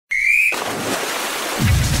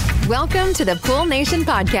Welcome to the Pool Nation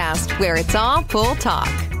Podcast, where it's all pool talk.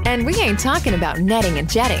 And we ain't talking about netting and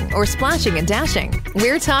jetting or splashing and dashing.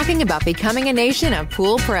 We're talking about becoming a nation of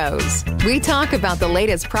pool pros. We talk about the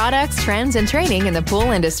latest products, trends, and training in the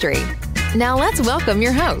pool industry. Now let's welcome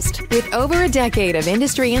your host, with over a decade of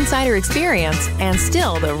industry insider experience and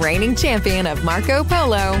still the reigning champion of Marco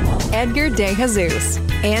Polo, Edgar De Jesus,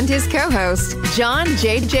 and his co-host, John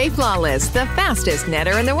J.J. Flawless, the fastest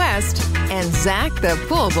netter in the West, and Zac the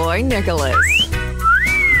Pool Boy Nicholas.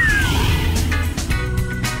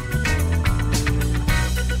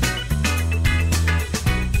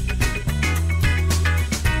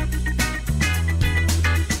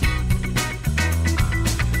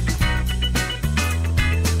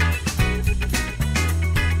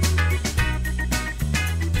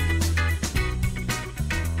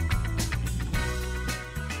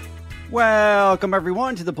 Welcome,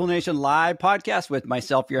 everyone, to the Pool Nation Live podcast with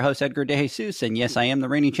myself, your host, Edgar De Jesus. And yes, I am the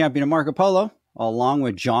reigning champion of Marco Polo, along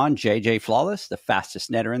with John J.J. Flawless, the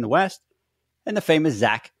fastest netter in the West, and the famous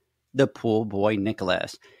Zac, the Pool Boy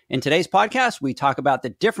Nicholas. In today's podcast, we talk about the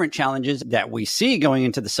different challenges that we see going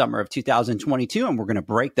into the summer of 2022, and we're going to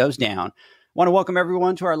break those down. I want to welcome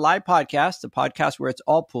everyone to our live podcast, the podcast where it's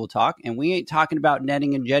all pool talk, and we ain't talking about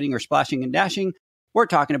netting and jetting or splashing and dashing. We're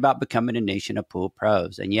talking about becoming a nation of pool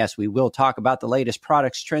pros. And yes, we will talk about the latest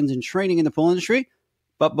products, trends, and training in the pool industry.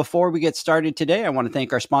 But before we get started today, I want to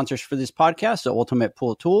thank our sponsors for this podcast, the Ultimate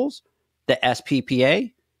Pool Tools, the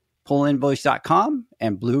SPPA, Invoice.com,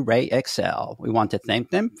 and BlueRay XL. We want to thank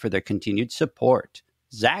them for their continued support.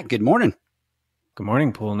 Zac, good morning. Good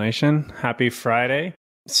morning, Pool Nation. Happy Friday.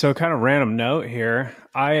 So kind of random note here.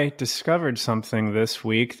 I discovered something this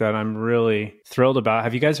week that I'm really thrilled about.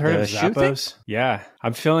 Have you guys heard of Zappos? Yeah.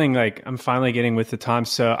 I'm feeling like I'm finally getting with the time.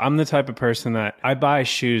 So I'm the type of person that I buy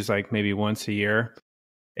shoes like maybe once a year,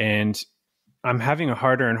 and I'm having a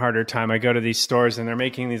harder and harder time. I go to these stores and they're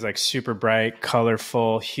making these like super bright,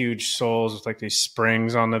 colorful, huge soles with like these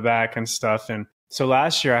springs on the back and stuff. And so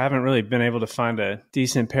last year, I haven't really been able to find a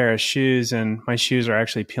decent pair of shoes, and my shoes are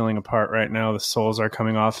actually peeling apart right now. The soles are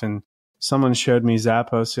coming off, and someone showed me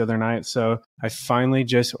Zappos the other night. So I finally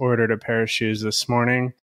just ordered a pair of shoes this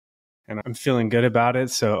morning, and I'm feeling good about it.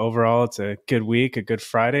 So overall, it's a good week, a good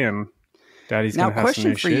Friday, and Daddy's going to have some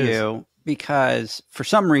new shoes. Now, question for you, because for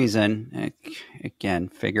some reason, again,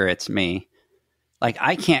 figure it's me. Like,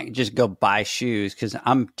 I can't just go buy shoes because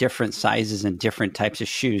I'm different sizes and different types of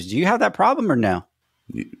shoes. Do you have that problem or no?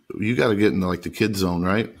 You got to get into like the kid zone,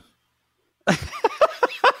 right?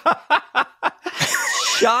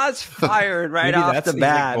 Shots fired right off the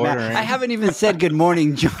bat. I haven't even said good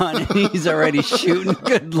morning, John, and he's already shooting.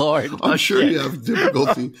 Good Lord. I'm sure you have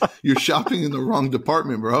difficulty. You're shopping in the wrong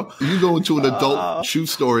department, bro. You go into an adult shoe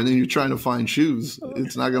store and then you're trying to find shoes.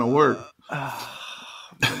 It's not going to work.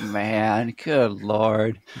 Man, good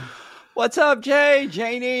Lord. What's up, Jay,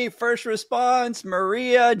 Janie, First Response,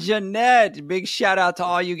 Maria, Jeanette? Big shout out to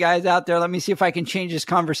all you guys out there. Let me see if I can change this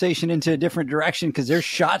conversation into a different direction because there's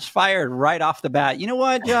shots fired right off the bat. You know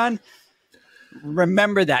what, John?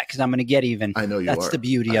 Remember that because I'm going to get even. I know you That's are. the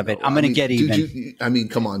beauty of it. I'm going to get even.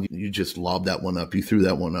 Come on. You just lobbed that one up. You threw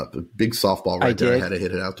that one up. A big softball right there. I had to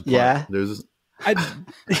hit it out the park. Yeah.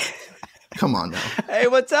 Come on now. Hey,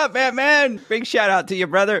 what's up, man? Big shout out to you,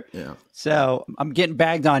 brother. Yeah. So I'm getting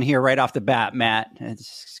bagged on here right off the bat, Matt.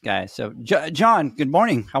 This guy. So John, good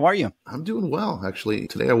morning. How are you? I'm doing well, actually.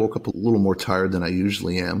 Today I woke up a little more tired than I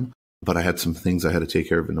usually am, but I had some things I had to take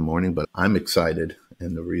care of in the morning. But I'm excited.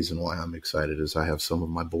 And the reason why I'm excited is I have some of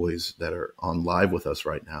my boys that are on live with us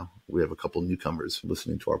right now. We have a couple newcomers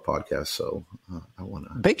listening to our podcast. So I want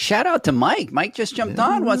to. Big shout out to Mike. Mike just jumped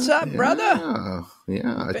on. What's up, brother?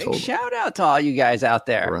 Yeah. Big shout out to all you guys out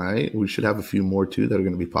there. Right. We should have a few more, too, that are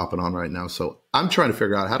going to be popping on right now. So I'm trying to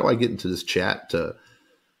figure out, how do I get into this chat?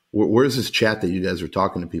 Where's this chat that you guys are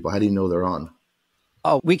talking to people? How do you know they're on?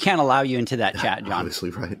 Oh, we can't allow you into that chat, John. Obviously,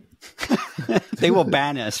 right. They will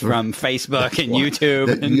ban us from Facebook and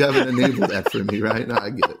YouTube. You haven't enabled that for me, right? No, I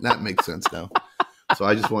get it. That makes sense now. So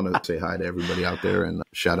I just want to say hi to everybody out there and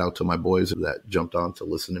shout out to my boys that jumped on to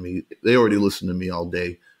listen to me. They already listened to me all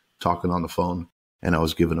day talking on the phone, and I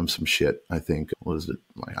was giving them some shit, I think,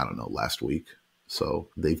 last week. So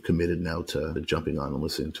they've committed now to jumping on and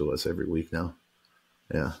listening to us every week now.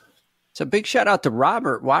 Yeah. So big shout out to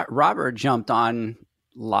Robert. Robert jumped on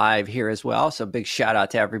live here as well. So big shout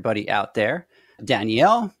out to everybody out there.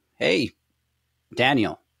 Danielle. Hey,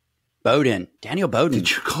 Daniel Bowden. Daniel Bowden.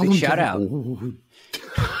 Did you call big him? Shout out.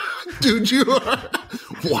 Dude, you are.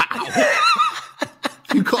 Wow.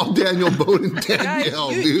 You call Daniel Bowden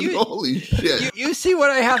Danielle, guys, dude. Holy shit. You see what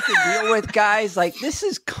I have to deal with, guys? Like, this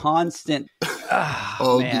is constant.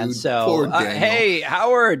 Oh, man. Dude, So, hey,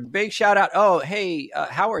 Howard, big shout out. Oh, hey,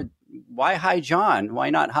 Howard, why hi, John? Why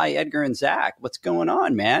not hi, Edgar and Zach? What's going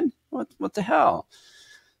on, man? What the hell?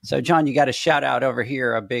 So, John, you got a shout out over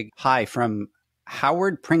here. A big hi from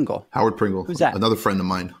Howard Pringle. Howard Pringle. Who's that? Another friend of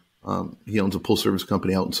mine. He owns a pool service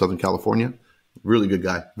company out in Southern California. Really good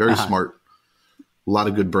guy. Very smart. A lot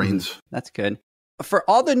of good brains. That's good. For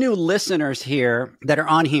all the new listeners here that are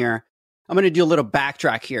on here, I'm going to do a little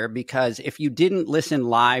backtrack here because if you didn't listen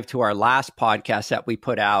live to our last podcast that we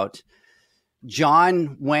put out,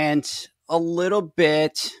 John went a little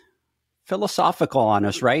bit philosophical on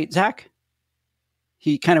us, right, Zach?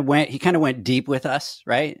 He kind of went deep with us,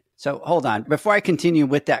 right? So hold on. Before I continue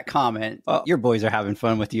with that comment, your boys are having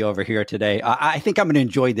fun with you over here today. I think I'm going to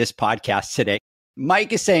enjoy this podcast today.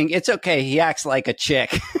 Mike is saying it's okay. He acts like a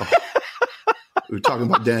chick. We're talking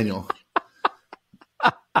about Daniel.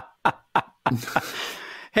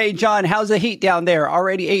 Hey, John, how's the heat down there?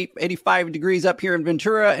 Already 85 degrees up here in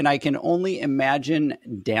Ventura, and I can only imagine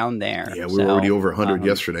down there. Yeah, we were already over 100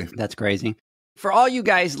 yesterday. That's crazy. For all you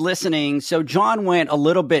guys listening, so John went a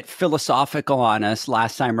little bit philosophical on us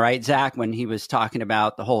last time, right, Zach, when he was talking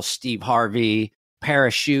about the whole Steve Harvey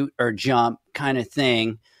parachute or jump kind of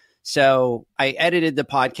thing. So I edited the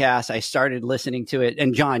podcast. I started listening to it.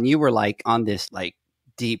 And John, you were like on this like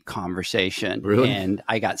deep conversation. Really? And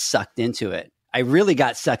I got sucked into it. I really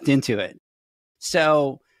got sucked into it.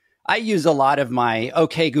 So I use a lot of my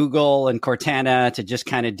OK Google and Cortana to just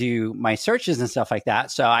kind of do my searches and stuff like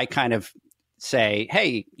that. So I kind of say,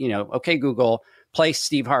 hey, OK Google, play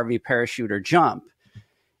Steve Harvey parachute or jump.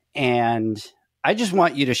 And I just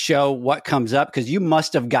want you to show what comes up because you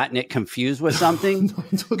must have gotten it confused with something.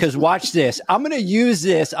 Because watch this. I'm going to use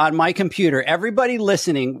this on my computer. Everybody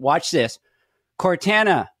listening, watch this.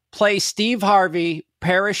 Cortana, play Steve Harvey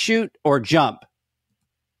parachute or jump.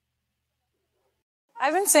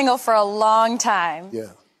 I've been single for a long time. Yeah.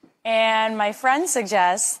 And my friend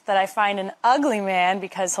suggests that I find an ugly man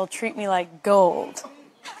because he'll treat me like gold.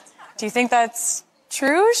 Do you think that's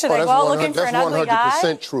true? Should I go out looking for an ugly guy? That's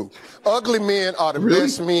 100% true. Ugly men are the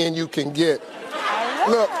best men you can get.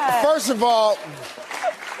 Look, first of all,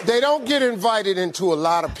 they don't get invited into a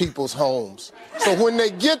lot of people's homes. So when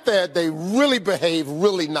they get there, they really behave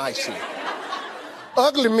really nicely.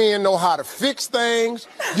 Ugly men know how to fix things.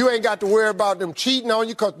 You ain't got to worry about them cheating on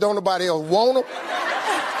you because don't nobody else want them.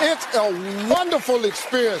 It's a wonderful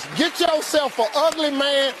experience. Get yourself an ugly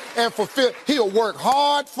man and fulfill. He'll work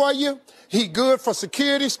hard for you. He good for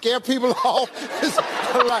security, scare people off.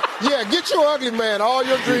 Yeah, get your ugly man. All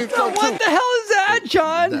your dreams come true. What the hell is that,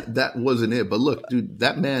 John? That wasn't it. But look, dude,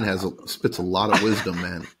 that man spits a lot of wisdom,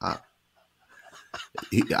 man. I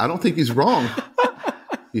don't think he's wrong.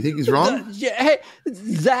 You think he's wrong? Hey,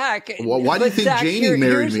 Zach. Well, why do you think Zach, Janie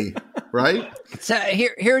married me? Right? So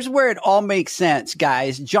here's where it all makes sense,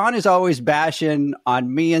 guys. John is always bashing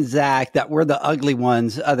on me and Zach that we're the ugly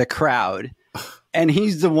ones of the crowd. And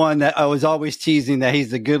he's the one that I was always teasing that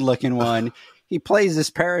he's the good looking one. He plays this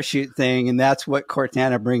parachute thing, and that's what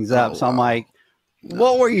Cortana brings up. So I'm like,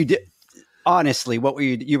 what were you doing? Honestly, what were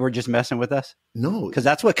you were just messing with us? No. Because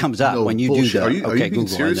that's what comes up when you bullshit. do that. Are you being Google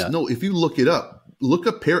serious? No, if you look it up. Look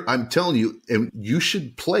up I'm telling you, and you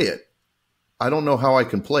should play it. I don't know how I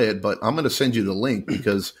can play it, but I'm going to send you the link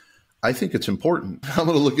because I think it's important. I'm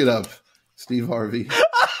going to look it up. Steve Harvey.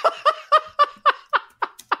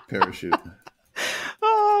 Parachute.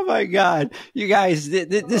 Oh, my God. You guys,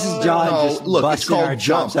 this is John just busting our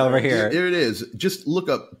chops over here. There it is. Just look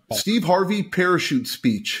up Steve Harvey parachute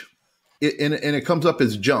speech, and it comes up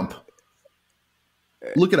as jump.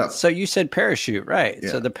 Look it up. So you said parachute, right? Yeah.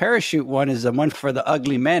 So the parachute one is the one for the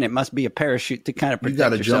ugly men. It must be a parachute to kind of protect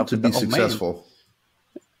yourself. You got to jump to be successful.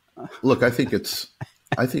 Look, I think it's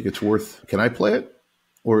worth. Can I play it,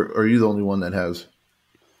 or are you the only one that has?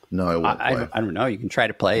 No, I won't play. I don't know. You can try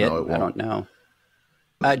to play it. I don't know.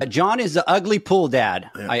 John is the ugly pool dad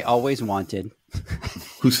I always wanted.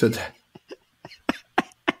 Who said that?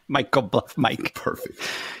 Michael Bluff Mike. Perfect.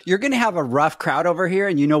 You're going to have a rough crowd over here.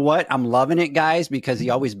 And you know what? I'm loving it, guys, because he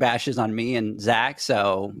always bashes on me and Zach.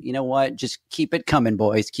 So you know what? Just keep it coming,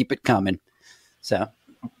 boys. Keep it coming. So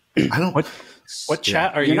I don't. What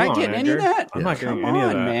chat are you You're not on, getting Edgar? any of that? I'm not getting any of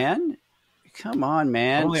that. Man. Come on,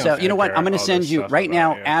 man. So you know what? I'm going to send you right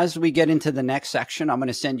now as we get into the next section. I'm going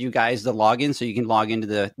to send you guys the login so you can log into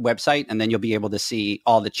the website and then you'll be able to see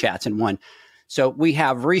all the chats in one. So we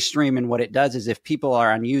have Restream, and what it does is if people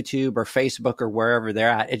are on YouTube or Facebook or wherever they're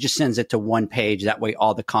at, it just sends it to one page. That way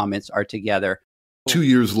all the comments are together. 2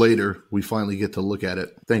 years later, we finally get to look at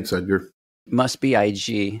it. Thanks, Edgar. Must be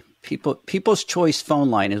IG. People's Choice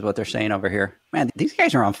phone line is what they're saying over here. Man, these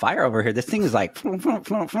guys are on fire over here. This thing is like,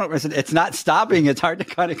 it's not stopping. It's hard to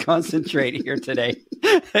kind of concentrate here today.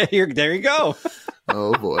 There you go.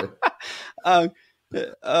 Oh, boy.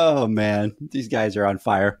 Oh, man. These guys are on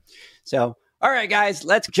fire. So, all right, guys,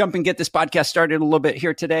 let's jump and get this podcast started a little bit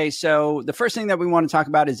here today. So the first thing that we want to talk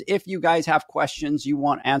about is if you guys have questions you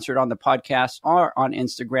want answered on the podcast or on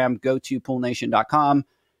Instagram, go to poolnation.com.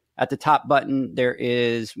 At the top button, there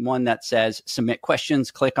is one that says submit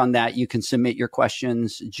questions. Click on that. You can submit your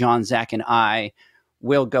questions. John, Zac, and I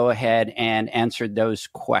will go ahead and answer those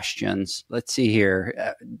questions. Let's see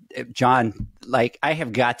here. John, I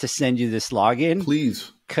have got to send you this login.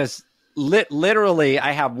 Please. Because literally,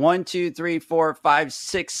 I have 1, 2, 3, 4, 5,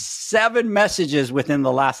 6, 7 messages within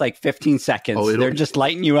the last 15 seconds. Oh, they're just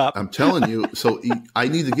lighting you up. I'm telling you. So I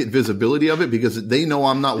need to get visibility of it because they know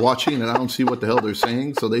I'm not watching and I don't see what the hell they're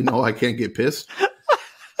saying. So they know I can't get pissed.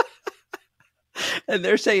 And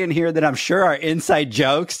they're saying here that I'm sure are inside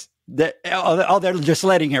jokes. They're just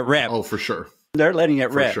letting it rip. Oh, for sure. They're letting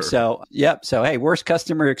it rip. Sure. So, yep. So, hey, worst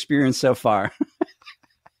customer experience so far.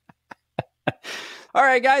 All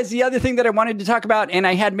right, guys, the other thing that I wanted to talk about, and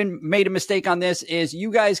I had made a mistake on this, is you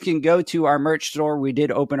guys can go to our merch store. We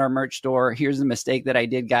did open our merch store. Here's the mistake that I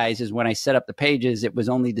did, guys, is when I set up the pages, it was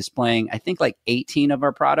only displaying, I think, 18 of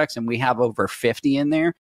our products, and we have over 50 in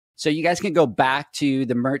there. So you guys can go back to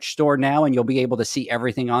the merch store now, and you'll be able to see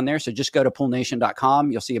everything on there. So just go to poolnation.com.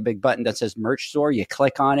 You'll see a big button that says merch store. You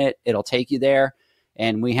click on it. It'll take you there,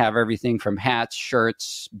 and we have everything from hats,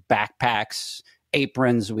 shirts, backpacks,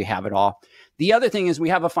 aprons. We have it all. The other thing is we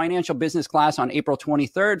have a financial business class on April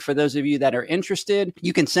 23rd. For those of you that are interested,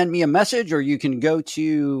 you can send me a message or you can go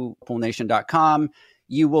to poolnation.com.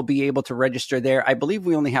 You will be able to register there. I believe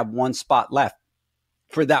we only have one spot left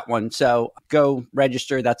for that one. So go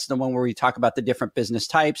register. That's the one where we talk about the different business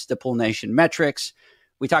types, the Pool Nation metrics.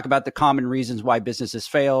 We talk about the common reasons why businesses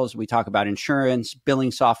fails. We talk about insurance,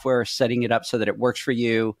 billing software, setting it up so that it works for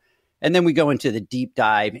you. And then we go into the deep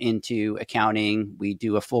dive into accounting. We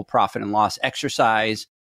do a full profit and loss exercise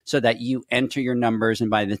so that you enter your numbers. And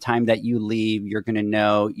by the time that you leave, you're going to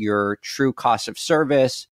know your true cost of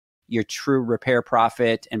service, your true repair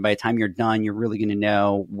profit. And by the time you're done, you're really going to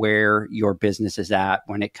know where your business is at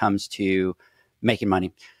when it comes to making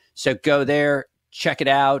money. So go there, check it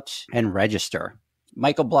out, and register.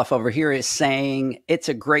 Michael Bluff over here is saying, it's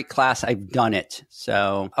a great class. I've done it.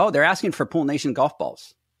 So, they're asking for Pool Nation golf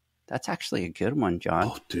balls. That's actually a good one, John.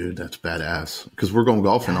 Oh, dude, that's badass. Because we're going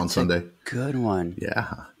golfing on Sunday. Good one.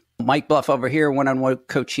 Yeah. Mike Bluff over here, one-on-one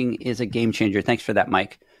coaching is a game changer. Thanks for that,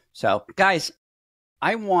 Mike. So, guys,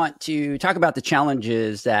 I want to talk about the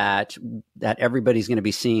challenges that everybody's going to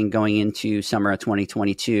be seeing going into summer of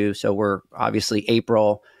 2022. So we're obviously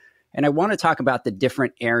April. And I want to talk about the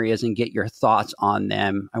different areas and get your thoughts on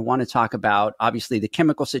them. I want to talk about, obviously, the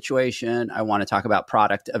chemical situation. I want to talk about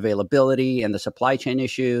product availability and the supply chain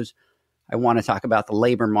issues. I want to talk about the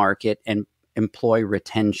labor market and employee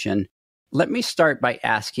retention. Let me start by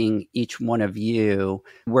asking each one of you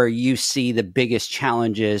where you see the biggest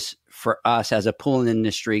challenges for us as a pool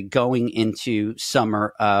industry going into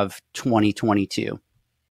summer of 2022.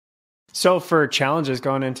 So for challenges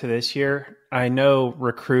going into this year, I know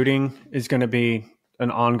recruiting is going to be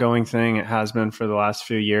an ongoing thing. It has been for the last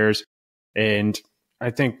few years. And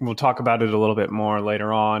I think we'll talk about it a little bit more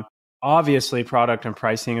later on. Obviously, product and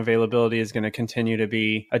pricing availability is going to continue to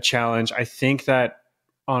be a challenge. I think that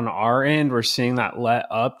on our end, we're seeing that let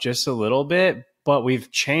up just a little bit, but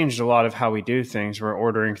we've changed a lot of how we do things. We're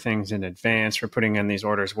ordering things in advance. We're putting in these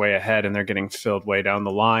orders way ahead and they're getting filled way down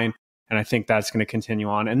the line. And I think that's going to continue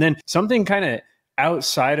on. And then something kind of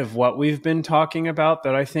outside of what we've been talking about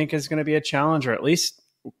that I think is going to be a challenge, or at least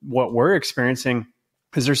what we're experiencing,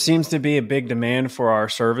 is there seems to be a big demand for our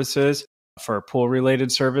services, for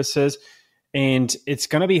pool-related services. And it's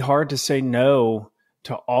going to be hard to say no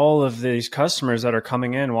to all of these customers that are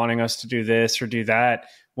coming in wanting us to do this or do that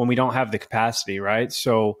when we don't have the capacity, right?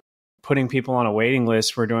 So putting people on a waiting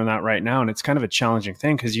list, we're doing that right now. And it's kind of a challenging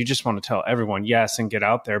thing because you just want to tell everyone yes and get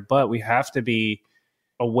out there. But we have to be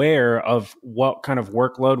aware of what kind of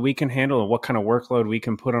workload we can handle and what kind of workload we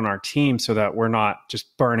can put on our team so that we're not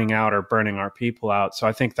just burning out or burning our people out. So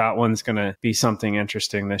I think that one's going to be something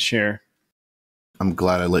interesting this year. I'm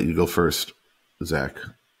glad I let you go first, Zac.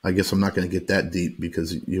 I guess I'm not going to get that deep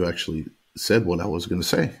because you actually said what I was going to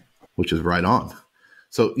say, which is right on.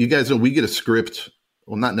 So you guys know we get a script.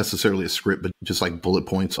 Well, not necessarily a script, but just like bullet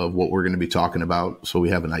points of what we're going to be talking about. So we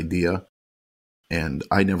have an idea. And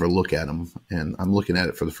I never look at them. And I'm looking at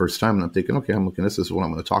it for the first time. And I'm thinking, okay, I'm looking at this. This is what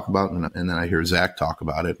I'm going to talk about. And then I hear Zac talk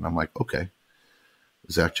about it. And I'm like, okay.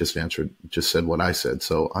 Zac just said what I said.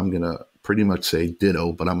 So I'm going to pretty much say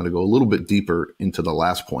ditto, but I'm going to go a little bit deeper into the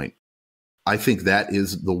last point. I think that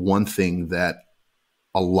is the one thing that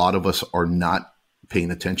a lot of us are not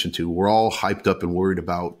paying attention to. We're all hyped up and worried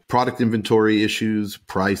about product inventory issues,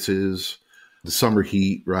 prices, the summer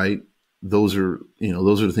heat, right? Those are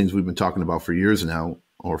the things we've been talking about for years now,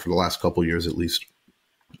 or for the last couple of years at least.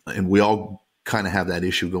 And we all kind of have that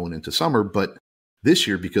issue going into summer. But this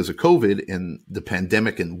year, because of COVID and the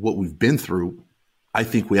pandemic and what we've been through, I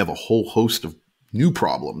think we have a whole host of new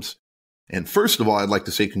problems. And first of all, I'd like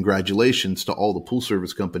to say congratulations to all the pool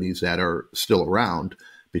service companies that are still around,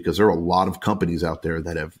 because there are a lot of companies out there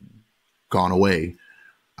that have gone away.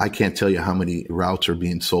 I can't tell you how many routes are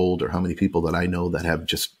being sold or how many people that I know that have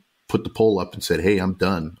just put the pole up and said, hey, I'm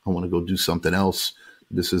done. I want to go do something else.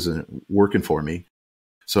 This isn't working for me.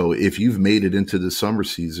 So if you've made it into the summer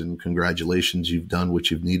season, congratulations, you've done what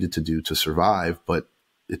you've needed to do to survive, but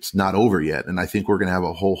it's not over yet. And I think we're going to have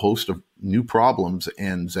a whole host of new problems,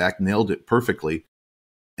 and Zac nailed it perfectly.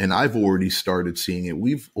 And I've already started seeing it.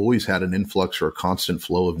 We've always had an influx or a constant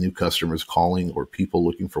flow of new customers calling or people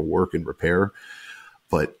looking for work and repair.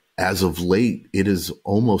 But as of late, it is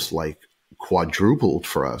almost like quadrupled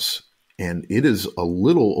for us. And it is a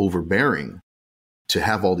little overbearing to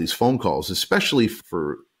have all these phone calls, especially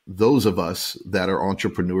for those of us that are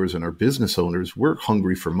entrepreneurs and are business owners. We're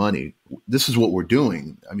hungry for money. This is what we're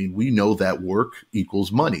doing. I mean, we know that work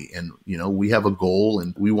equals money, and, we have a goal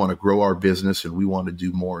and we want to grow our business and we want to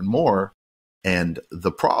do more and more. And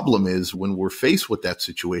the problem is, when we're faced with that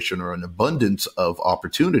situation or an abundance of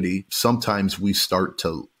opportunity, sometimes we start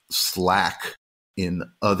to slack in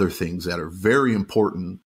other things that are very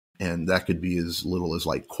important. And that could be as little as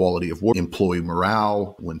like quality of work, employee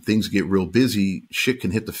morale. When things get real busy, shit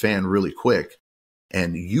can hit the fan really quick.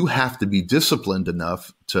 And you have to be disciplined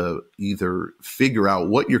enough to either figure out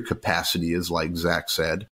what your capacity is, like Zac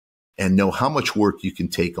said, and know how much work you can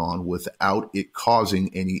take on without it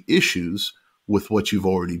causing any issues with what you've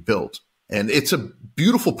already built. And it's a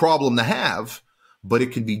beautiful problem to have, but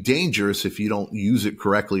it can be dangerous if you don't use it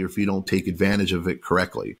correctly or if you don't take advantage of it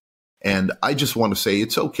correctly. And I just want to say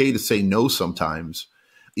it's okay to say no sometimes,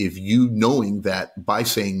 if you knowing that by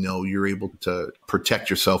saying no, you're able to protect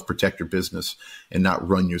yourself, protect your business, and not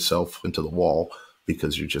run yourself into the wall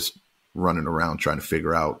because you're just running around trying to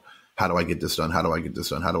figure out, how do I get this done? How do I get this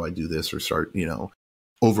done? How do I do this? Or start,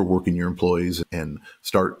 overworking your employees and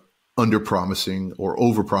start under-promising or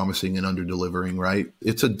over-promising and under-delivering, right?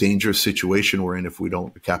 It's a dangerous situation we're in if we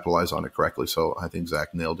don't capitalize on it correctly. So I think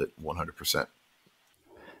Zac nailed it 100%.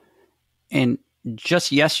 And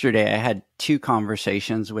just yesterday, I had 2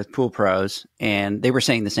 conversations with pool pros, and they were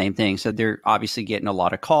saying the same thing. So they're obviously getting a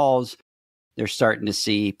lot of calls. They're starting to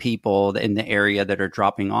see people in the area that are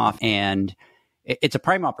dropping off. And it's a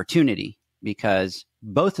prime opportunity, because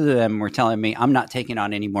both of them were telling me, I'm not taking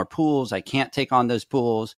on any more pools. I can't take on those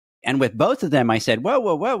pools. And with both of them, I said, whoa,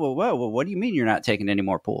 what do you mean you're not taking any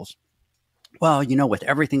more pools? Well, with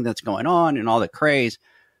everything that's going on and all the craze,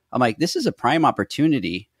 I'm like, this is a prime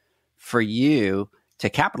opportunity for you to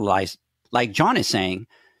capitalize, like John is saying.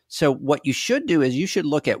 So what you should do is you should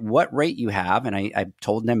look at what rate you have. And I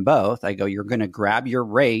told them both, I go, you're going to grab your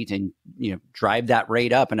rate and, drive that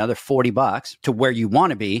rate up another $40 to where you want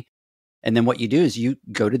to be. And then what you do is you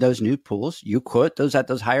go to those new pools, you quote those at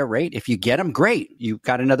those higher rate. If you get them, great. You've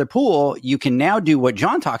got another pool. You can now do what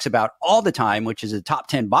John talks about all the time, which is a top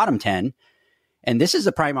 10, bottom 10. And this is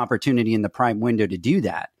a prime opportunity in the prime window to do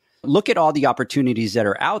that. Look at all the opportunities that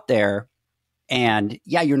are out there. And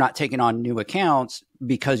yeah, you're not taking on new accounts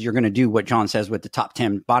because you're going to do what John says with the top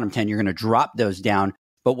 10, bottom 10. You're going to drop those down.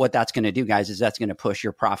 But what that's going to do, guys, is that's going to push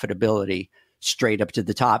your profitability straight up to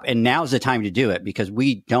the top. And now's the time to do it, because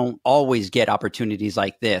we don't always get opportunities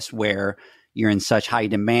like this where you're in such high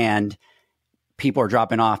demand. People are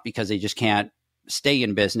dropping off because they just can't stay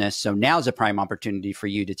in business. So now's a prime opportunity for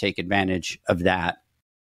you to take advantage of that.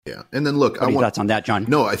 Yeah. And then look, what are your thoughts on that, John?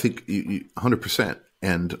 No, I think 100%.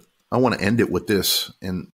 And I want to end it with this.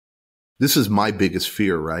 And this is my biggest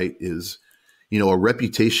fear, right? Is, a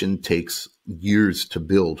reputation takes years to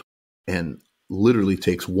build and literally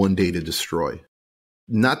takes one day to destroy.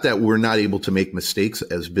 Not that we're not able to make mistakes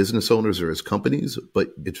as business owners or as companies,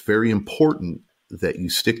 but it's very important that you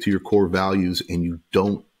stick to your core values and you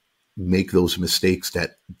don't make those mistakes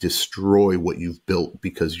that destroy what you've built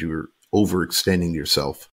because you're overextending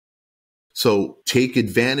yourself. So take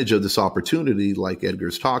advantage of this opportunity, like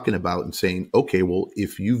Edgar's talking about, and saying, okay, well,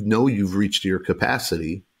 if you've reached your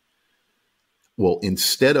capacity, well,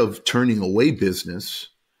 instead of turning away business,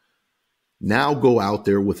 Now go out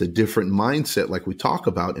there with a different mindset, like we talk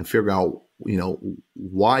about, and figure out,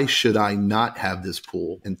 why should I not have this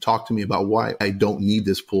pool? And talk to me about why I don't need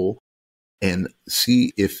this pool, and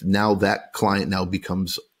see if now that client now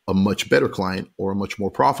becomes a much better client or a much more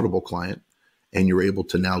profitable client. And you're able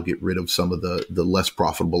to now get rid of some of the less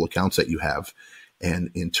profitable accounts that you have. And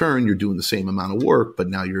in turn, you're doing the same amount of work, but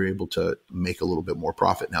now you're able to make a little bit more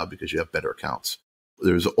profit now because you have better accounts.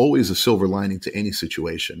 There's always a silver lining to any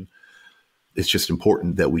situation. It's just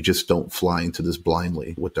important that we just don't fly into this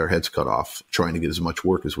blindly with our heads cut off, trying to get as much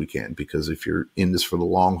work as we can. Because if you're in this for the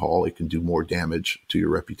long haul, it can do more damage to your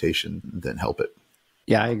reputation than help it.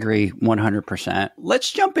 Yeah, I agree 100%.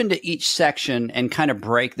 Let's jump into each section and kind of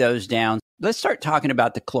break those down. Let's start talking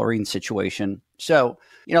about the chlorine situation. So,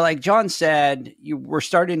 like John said, we're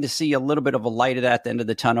starting to see a little bit of a light at the end of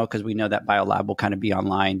the tunnel because we know that BioLab will kind of be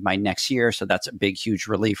online by next year. So that's a big, huge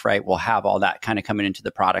relief, right? We'll have all that kind of coming into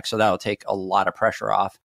the product. So that'll take a lot of pressure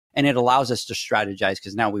off. And it allows us to strategize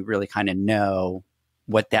because now we really kind of know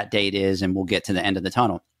what that date is and we'll get to the end of the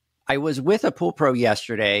tunnel. I was with a pool pro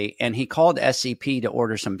yesterday and he called SCP to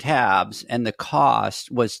order some tabs and the cost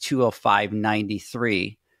was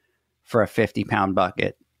 $205.93 for a 50-pound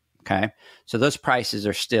bucket. Okay. So those prices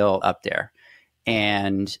are still up there.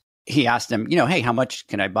 And he asked them, hey, how much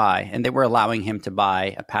can I buy? And they were allowing him to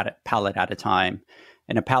buy a pallet at a time.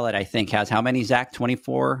 And a pallet, I think, has how many, Zach?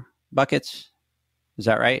 24 buckets? Is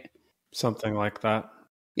that right? Something like that.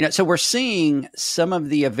 So we're seeing some of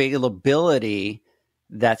the availability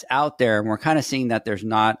that's out there, and we're kind of seeing that there's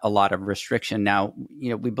not a lot of restriction. Now,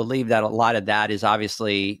 we believe that a lot of that is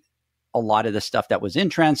obviously a lot of the stuff that was in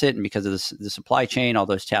transit, and because of the supply chain, all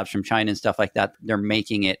those tabs from China and stuff like that, they're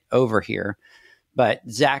making it over here. But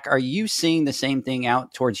Zach, are you seeing the same thing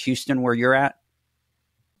out towards Houston where you're at?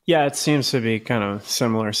 Yeah, it seems to be kind of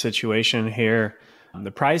similar situation here.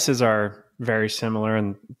 The prices are very similar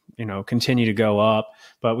and, continue to go up,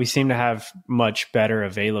 but we seem to have much better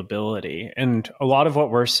availability. And a lot of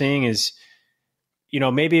what we're seeing is,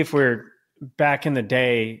 maybe if we're back in the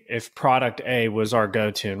day, if product A was our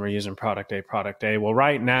go-to and we're using product A, well,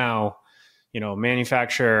 right now,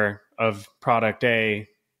 manufacturer of product A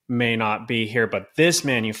may not be here, but this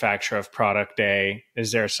manufacturer of product A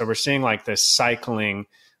is there. So we're seeing like this cycling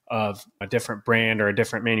of a different brand or a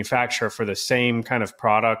different manufacturer for the same kind of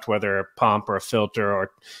product, whether a pump or a filter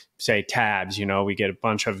or say tabs, we get a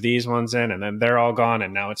bunch of these ones in and then they're all gone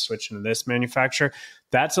and now it's switching to this manufacturer.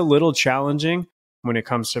 That's a little challenging when it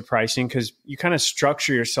comes to pricing because you kind of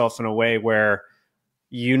structure yourself in a way where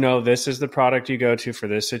this is the product you go to for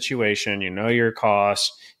this situation, your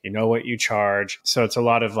costs, what you charge. So it's a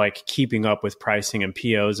lot of like keeping up with pricing and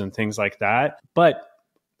POs and things like that. But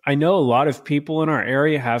I know a lot of people in our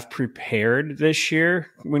area have prepared this year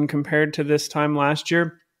when compared to this time last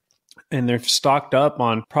year, and they're stocked up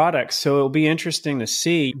on products. So it'll be interesting to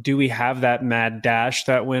see, do we have that mad dash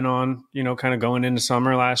that went on, kind of going into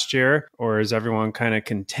summer last year, or is everyone kind of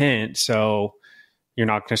content? So you're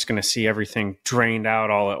not just going to see everything drained out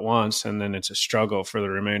all at once, and then it's a struggle for the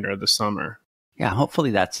remainder of the summer. Yeah, hopefully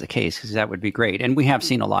that's the case because that would be great. And we have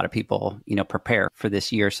seen a lot of people, prepare for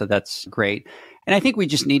this year. So that's great. And I think we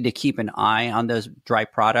just need to keep an eye on those dry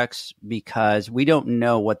products because we don't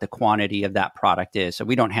know what the quantity of that product is. So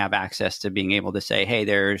we don't have access to being able to say, hey,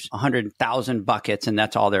 there's 100,000 buckets and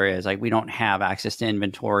that's all there is. Like we don't have access to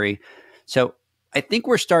inventory. So I think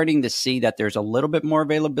we're starting to see that there's a little bit more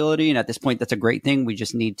availability. And at this point, that's a great thing. We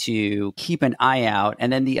just need to keep an eye out.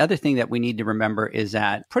 And then the other thing that we need to remember is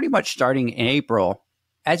that pretty much starting in April,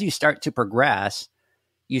 as you start to progress,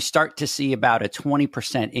 you start to see about a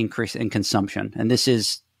 20% increase in consumption. And this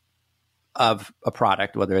is of a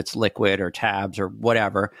product, whether it's liquid or tabs or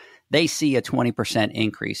whatever, they see a 20%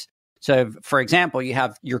 increase. So for example, you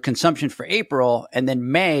have your consumption for April, and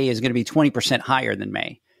then May is going to be 20% higher than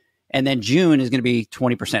May. And then June is going to be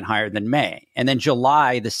 20% higher than May. And then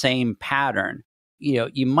July, the same pattern.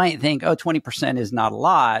 You might think, 20% is not a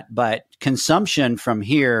lot, but consumption from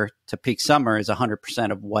here to peak summer is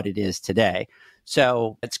 100% of what it is today.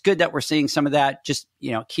 So it's good that we're seeing some of that. Just,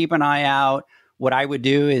 keep an eye out. What I would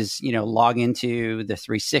do is, log into the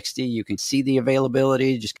 360. You can see the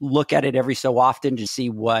availability. Just look at it every so often to see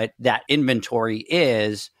what that inventory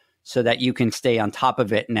is so that you can stay on top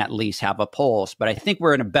of it and at least have a pulse. But I think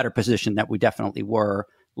we're in a better position than we definitely were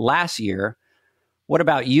last year. What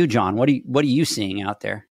about you, John? What are you seeing out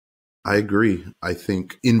there? I agree. I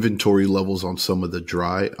think inventory levels on some of the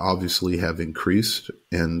dry obviously have increased,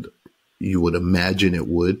 and you would imagine it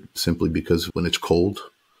would simply because when it's cold,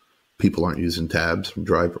 people aren't using tabs from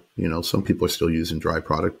dry. Some people are still using dry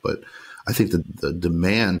product, but I think that the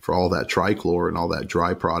demand for all that trichlor and all that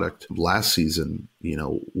dry product last season,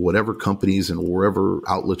 whatever companies and wherever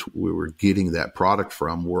outlets we were getting that product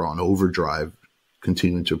from were on overdrive,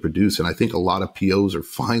 continuing to produce. And I think a lot of POs are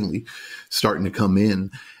finally starting to come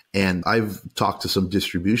in. And I've talked to some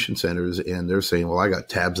distribution centers and they're saying, well, I got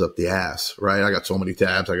tabs up the ass, right? I got so many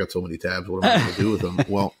tabs. What am I going to do with them?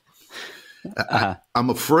 Well, I'm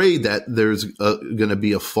afraid that there's going to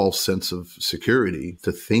be a false sense of security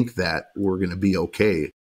to think that we're going to be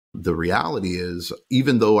okay. The reality is,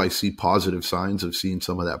 even though I see positive signs of seeing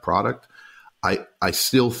some of that product, I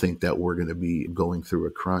still think that we're going to be going through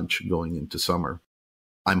a crunch going into summer.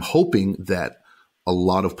 I'm hoping that a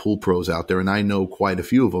lot of pool pros out there, and I know quite a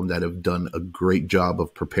few of them that have done a great job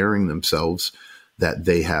of preparing themselves, that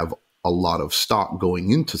they have a lot of stock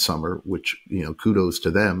going into summer, which, kudos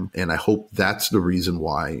to them. And I hope that's the reason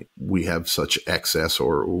why we have such excess,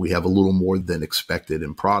 or we have a little more than expected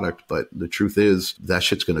in product. But the truth is that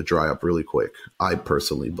shit's going to dry up really quick. I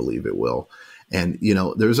personally believe it will. And,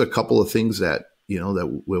 there's a couple of things that,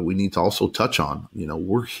 that we need to also touch on.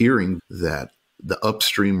 We're hearing that the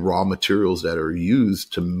upstream raw materials that are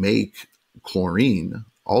used to make chlorine,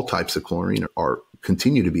 all types of chlorine, are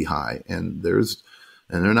continue to be high. And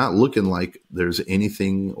they're not looking like there's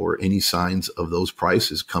anything or any signs of those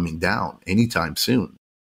prices coming down anytime soon.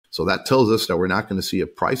 So that tells us that we're not going to see a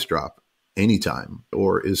price drop anytime,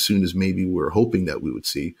 or as soon as maybe we're hoping that we would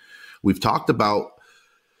see. We've talked about,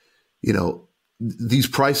 these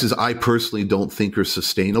prices I personally don't think are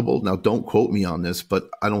sustainable. Now, don't quote me on this, but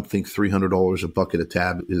I don't think $300 a bucket of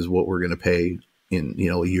tab is what we're going to pay in,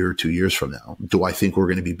 a year or 2 years from now. Do I think we're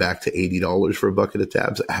going to be back to $80 for a bucket of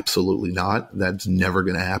tabs? Absolutely not. That's never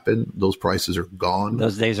going to happen. Those prices are gone.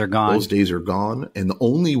 Those days are gone. And the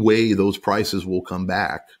only way those prices will come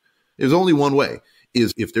back, there's only one way,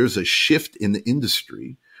 is if there's a shift in the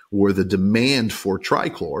industry where the demand for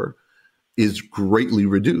trichlor is greatly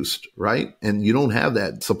reduced, right? And you don't have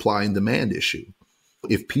that supply and demand issue.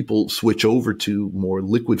 If people switch over to more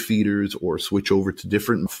liquid feeders or switch over to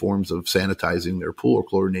different forms of sanitizing their pool or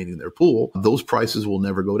chlorinating their pool, those prices will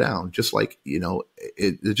never go down. Just like,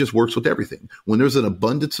 it just works with everything. When there's an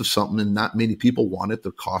abundance of something and not many people want it,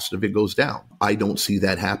 the cost of it goes down. I don't see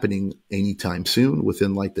that happening anytime soon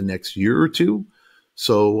within like the next year or two.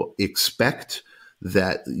 So expect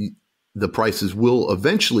that the prices will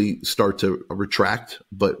eventually start to retract,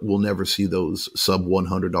 but we'll never see those sub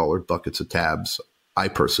 $100 buckets of tabs. I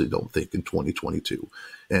personally don't think in 2022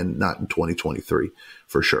 and not in 2023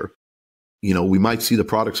 for sure. We might see the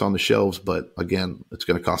products on the shelves, but again, it's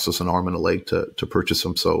going to cost us an arm and a leg to purchase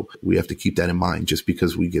them. So we have to keep that in mind. Just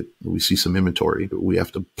because we see some inventory, we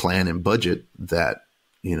have to plan and budget that,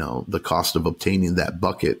 the cost of obtaining that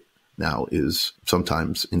bucket now is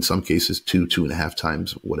sometimes, in some cases, 2.5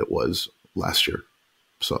 times what it was last year.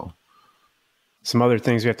 So some other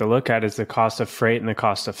things we have to look at is the cost of freight and the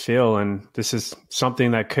cost of fuel. And this is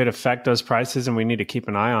something that could affect those prices, and we need to keep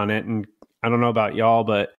an eye on it. And I don't know about y'all,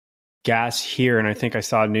 but gas here, and I think I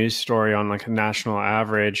saw a news story on like a national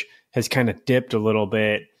average, has kind of dipped a little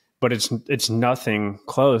bit, but it's nothing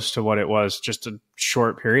close to what it was just a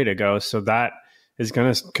short period ago. So that is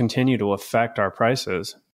going to continue to affect our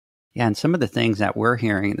prices. Yeah, and some of the things that we're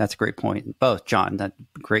hearing, that's a great point. Both, John, that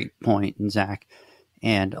great point, and Zach.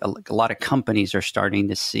 And a lot of companies are starting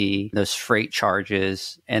to see those freight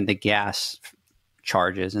charges and the gas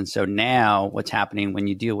charges. And so now what's happening when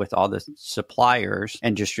you deal with all the suppliers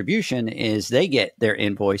and distribution is they get their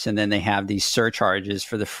invoice, and then they have these surcharges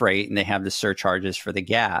for the freight, and they have the surcharges for the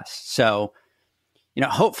gas. So,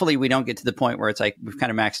 hopefully we don't get to the point where it's like we've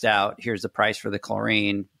kind of maxed out. Here's the price for the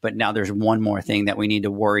chlorine, but now there's one more thing that we need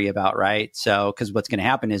to worry about, right? So, because what's going to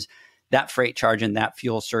happen is that freight charge and that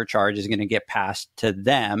fuel surcharge is going to get passed to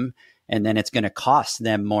them, and then it's going to cost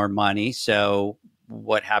them more money. So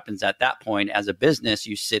what happens at that point as a business,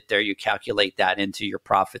 you sit there, you calculate that into your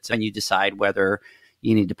profits, and you decide whether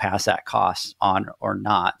you need to pass that cost on or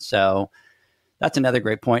not. So that's another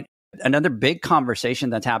great point. Another big conversation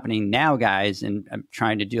that's happening now, guys, and I'm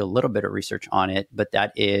trying to do a little bit of research on it, but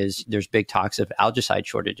that is there's big talks of algicide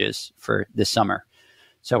shortages for this summer.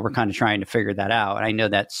 So we're kind of trying to figure that out. And I know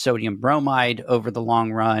that sodium bromide over the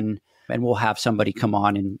long run, and we'll have somebody come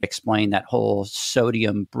on and explain that whole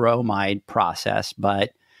sodium bromide process,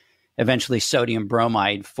 but eventually sodium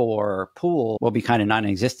bromide for pool will be kind of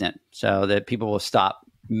non-existent, so that people will stop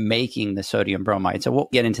making the sodium bromide. So we'll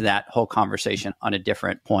get into that whole conversation on a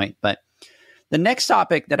different point. But the next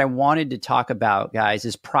topic that I wanted to talk about, guys,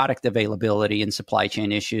 is product availability and supply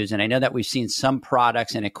chain issues. And I know that we've seen some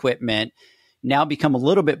products and equipment now become a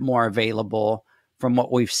little bit more available from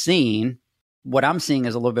what we've seen. what I'm seeing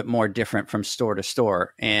is a little bit more different from store to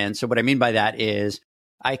store. And so what I mean by that is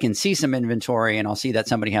I can see some inventory and I'll see that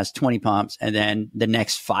somebody has 20 pumps, and then the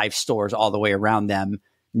next 5 stores all the way around them,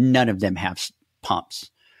 none of them have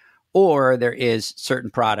pumps. Or there is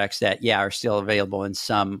certain products that, are still available and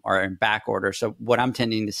some are in back order. So what I'm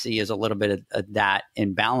tending to see is a little bit of that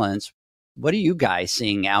imbalance. What are you guys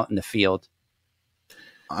seeing out in the field?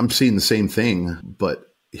 I'm seeing the same thing,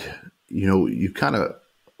 but you kind of,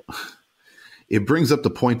 it brings up the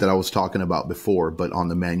point that I was talking about before, but on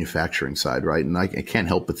the manufacturing side, right? And I can't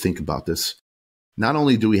help but think about this. Not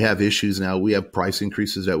only do we have issues now, we have price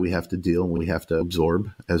increases that we have to deal and we have to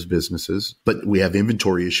absorb as businesses, but we have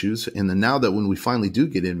inventory issues. And then now that when we finally do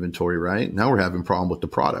get inventory, right, now we're having a problem with the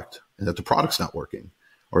product and that the product's not working,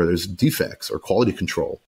 or there's defects or quality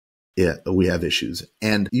control. Yeah, we have issues.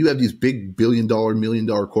 And you have these big $1 million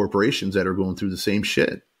corporations that are going through the same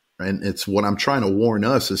shit. And it's what I'm trying to warn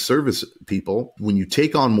us as service people. When you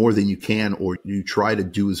take on more than you can, or you try to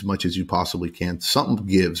do as much as you possibly can, something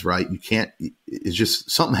gives, right? You can't, it's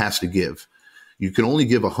just, something has to give. You can only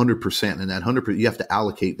give 100%, and that 100%, you have to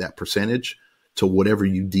allocate that percentage to whatever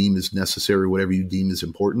you deem is necessary, whatever you deem is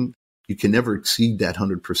important. You can never exceed that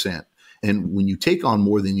 100%. And when you take on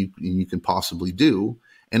more than you can possibly do,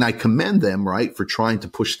 and I commend them, right, for trying to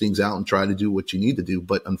push things out and try to do what you need to do.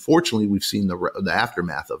 But unfortunately, we've seen the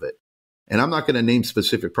aftermath of it. And I'm not going to name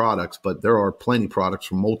specific products, but there are plenty of products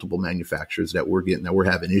from multiple manufacturers that we're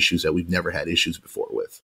having issues that we've never had issues before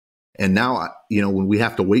with. And now, when we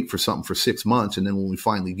have to wait for something for 6 months, and then when we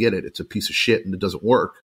finally get it, it's a piece of shit and it doesn't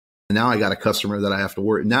work. And now I got a customer that I have to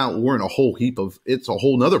worry. Now we're in a whole heap of, it's a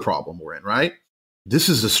whole nother problem we're in, right? This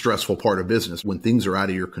is a stressful part of business when things are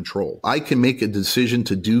out of your control. I can make a decision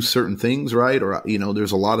to do certain things, right? Or,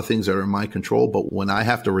 there's a lot of things that are in my control, but when I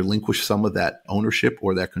have to relinquish some of that ownership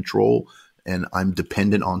or that control, and I'm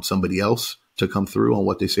dependent on somebody else to come through on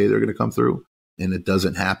what they say they're going to come through, and it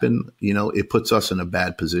doesn't happen, it puts us in a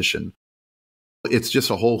bad position. It's just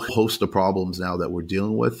a whole host of problems now that we're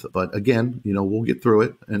dealing with. But again, we'll get through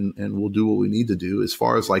it and we'll do what we need to do. As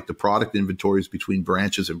far as like the product inventories between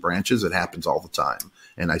branches and branches, it happens all the time.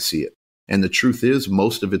 And I see it. And the truth is,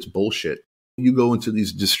 most of it's bullshit. You go into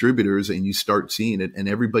these distributors and you start seeing it, and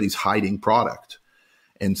everybody's hiding product.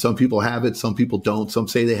 And some people have it, some people don't. Some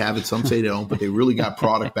say they have it, some say they don't, but they really got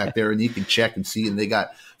product back there, and you can check and see, and they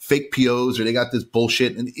got fake POs or they got this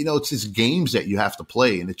bullshit. And, it's just games that you have to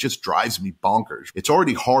play, and it just drives me bonkers. It's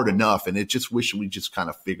already hard enough, and it just wish we just kind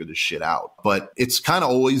of figure this shit out. But it's kind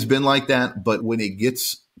of always been like that. But when it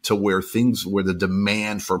gets to where the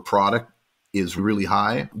demand for product is really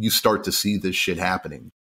high, you start to see this shit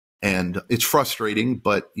happening. And it's frustrating,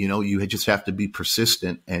 but, you just have to be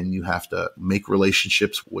persistent, and you have to make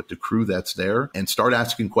relationships with the crew that's there and start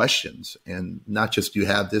asking questions, and not just, you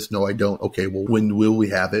have this? No, I don't. Okay, well, when will we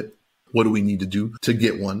have it? What do we need to do to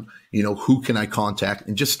get one? Who can I contact?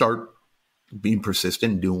 And just start being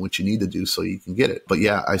persistent and doing what you need to do so you can get it. But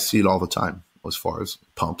yeah, I see it all the time as far as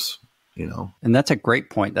pumps, And that's a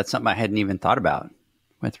great point. That's something I hadn't even thought about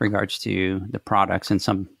with regards to the products and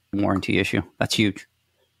some warranty issue. That's huge.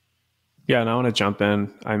 Yeah, and I want to jump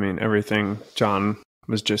in. I mean, everything John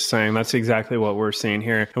was just saying, that's exactly what we're seeing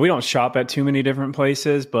here. And we don't shop at too many different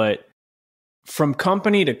places, but from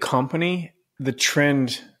company to company, the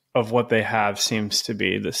trend of what they have seems to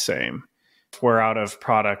be the same. If we're out of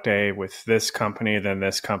product A with this company, then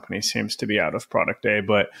this company seems to be out of product A.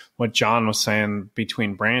 But what John was saying,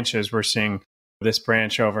 between branches, we're seeing this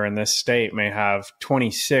branch over in this state may have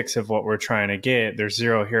 26 of what we're trying to get. There's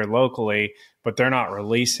 0 here locally, but they're not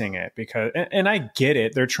releasing it because, and I get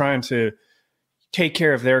it, they're trying to take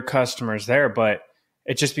care of their customers there, but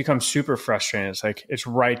it just becomes super frustrating. It's like, it's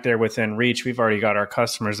right there within reach. We've already got our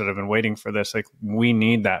customers that have been waiting for this. Like, we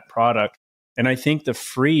need that product. And I think the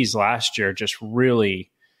freeze last year just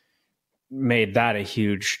really made that a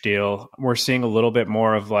huge deal. We're seeing a little bit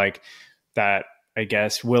more of like that, I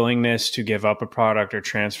guess, willingness to give up a product or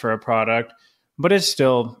transfer a product, but it's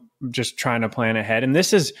still just trying to plan ahead. And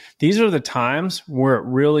these are the times where it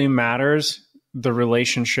really matters, the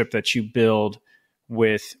relationship that you build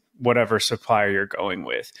with whatever supplier you're going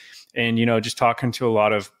with. And, just talking to a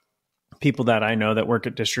lot of people that I know that work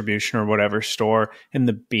at distribution or whatever store, and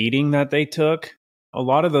the beating that they took, a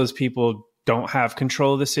lot of those people don't have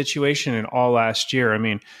control of the situation. And all last year, I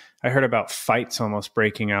mean, I heard about fights almost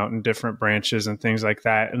breaking out in different branches and things like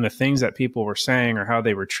that. And the things that people were saying or how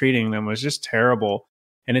they were treating them was just terrible.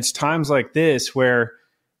 And it's times like this where,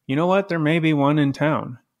 you know what, there may be one in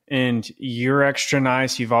town and you're extra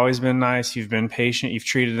nice. You've always been nice. You've been patient. You've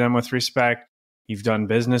treated them with respect. You've done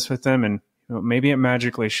business with them. And maybe it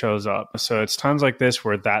magically shows up. So it's times like this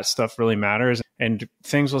where that stuff really matters and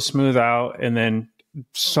things will smooth out. And then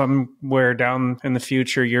somewhere down in the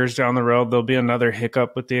future, years down the road, there'll be another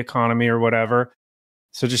hiccup with the economy or whatever.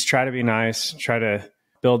 So just try to be nice, try to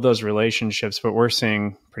build those relationships. But we're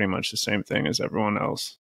seeing pretty much the same thing as everyone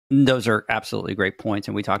else. Those are absolutely great points.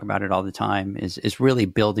 And we talk about it all the time is really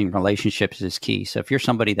building relationships is key. So if you're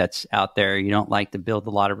somebody that's out there, you don't like to build a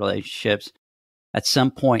lot of relationships, at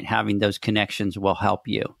some point, having those connections will help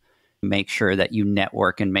you. Make sure that you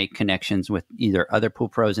network and make connections with either other pool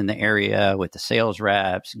pros in the area, with the sales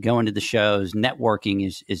reps, going to the shows. Networking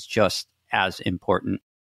is just as important.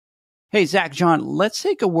 Hey, Zac, John, let's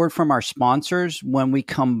take a word from our sponsors. When we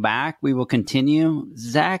come back, we will continue.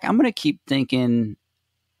 Zac, I'm going to keep thinking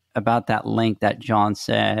about that link that John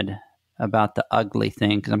said about the ugly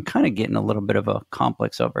thing, because I'm kind of getting a little bit of a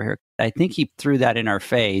complex over here. I think he threw that in our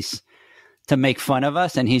face to make fun of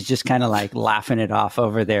us, and he's just kind of like laughing it off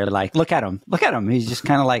over there. Like, look at him. He's just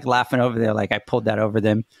kind of like laughing over there. Like I pulled that over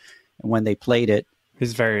them when they played it.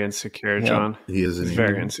 He's very insecure, John. He is. He's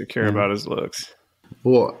very insecure about his looks.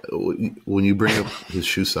 Well, when you bring up his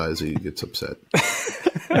shoe size, he gets upset.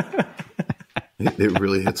 It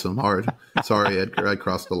really hits him hard. Sorry, Edgar, I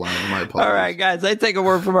crossed the line. My apologies. All right, guys, let's take a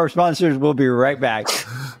word from our sponsors. We'll be right back.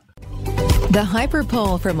 The Hyper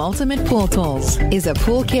Pole from Ultimate Pool Tools is a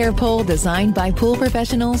pool care pole designed by pool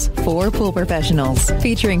professionals for pool professionals,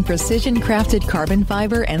 featuring precision-crafted carbon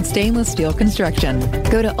fiber and stainless steel construction.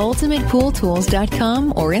 Go to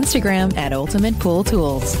ultimatepooltools.com or Instagram at Ultimate Pool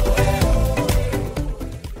Tools.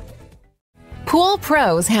 Pool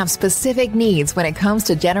pros have specific needs when it comes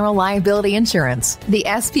to general liability insurance. The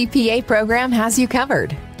SPPA program has you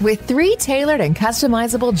covered. With 3 tailored and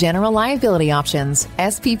customizable general liability options,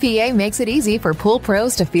 SPPA makes it easy for pool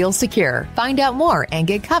pros to feel secure. Find out more and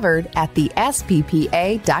get covered at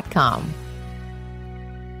thesppa.com.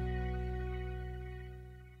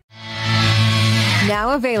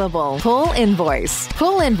 Now available, Pool Invoice.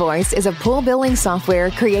 Pool Invoice is a pool billing software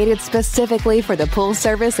created specifically for the pool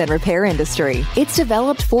service and repair industry. It's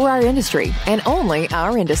developed for our industry and only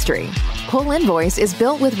our industry. Pool Invoice is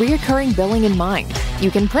built with recurring billing in mind.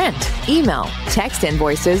 You can print, email, text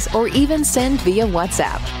invoices, or even send via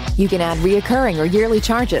WhatsApp. You can add reoccurring or yearly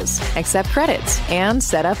charges, accept credits, and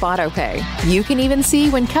set up autopay. You can even see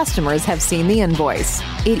when customers have seen the invoice.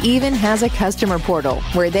 It even has a customer portal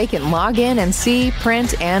where they can log in and see,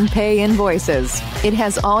 print, and pay invoices. It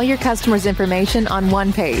has all your customers' information on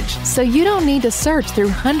one page, so you don't need to search through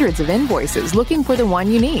hundreds of invoices looking for the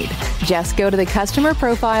one you need. Just go to the customer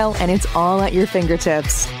profile and it's all at your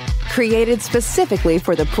fingertips. Created specifically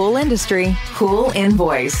for the pool industry, Pool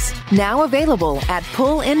Invoice. Now available at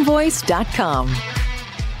poolinvoice.com.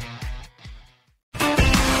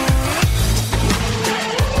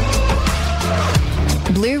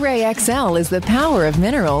 BlueRay XL is the power of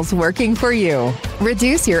minerals working for you.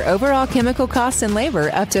 Reduce your overall chemical costs and labor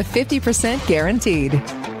up to 50% guaranteed.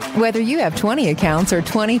 Whether you have 20 accounts or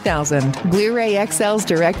 20,000, BlueRay XL's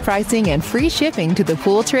direct pricing and free shipping to the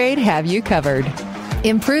pool trade have you covered.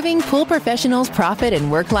 Improving pool professionals' profit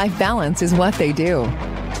and work-life balance is what they do.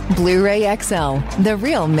 BlueRay XL, the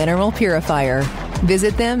real mineral purifier.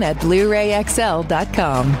 Visit them at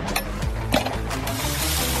BlueRayXL.com.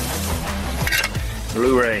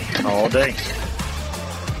 BlueRay all day.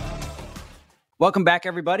 Welcome back,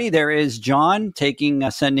 everybody. There is John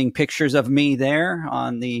sending pictures of me there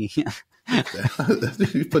on the...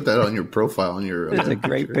 You put that on your profile on your. It's a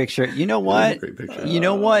great picture. You know what? You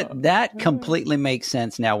know what? That completely makes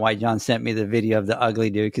sense now. Why John sent me the video of the ugly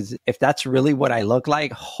dude? Because if that's really what I look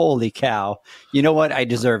like, holy cow! You know what? I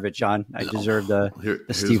deserve it, John. I deserve the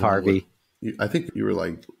Steve Harvey. I think you were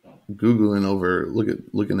like Googling over,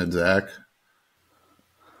 looking at Zac.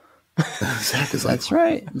 Zac is like, that's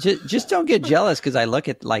right. Just don't get jealous because I look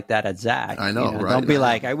at like that at Zac. I know, right? Don't be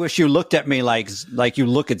like, I wish you looked at me like you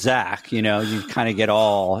look at Zac. You know, you kind of get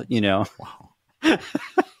all,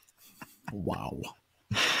 Wow.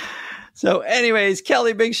 So anyways,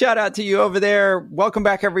 Kelly, big shout out to you over there. Welcome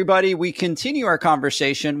back, everybody. We continue our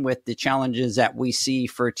conversation with the challenges that we see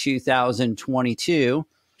for 2022.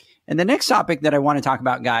 And the next topic that I want to talk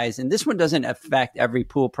about, guys, and this one doesn't affect every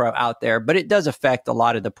pool pro out there, but it does affect a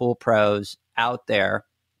lot of the pool pros out there,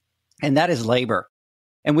 and that is labor.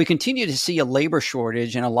 And we continue to see a labor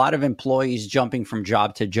shortage and a lot of employees jumping from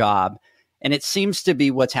job to job. And it seems to be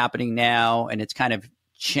what's happening now, and it's kind of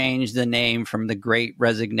changed the name from the Great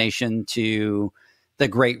Resignation to the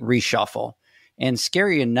Great Reshuffle. And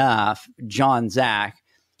scary enough, John, Zac,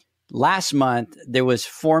 last month, there was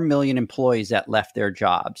 4 million employees that left their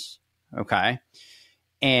jobs. Okay.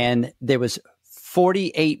 And there was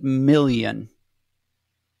 48 million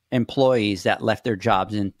employees that left their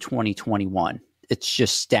jobs in 2021. It's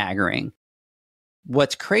just staggering.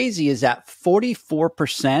 What's crazy is that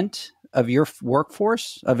 44% of your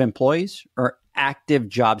workforce of employees are active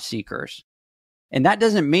job seekers. And that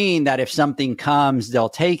doesn't mean that if something comes, they'll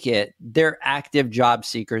take it. They're active job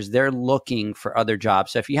seekers. They're looking for other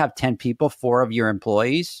jobs. So if you have 10 people, 4 of your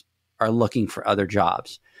employees are looking for other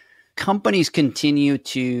jobs. Companies continue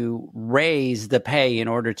to raise the pay in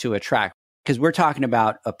order to attract, because we're talking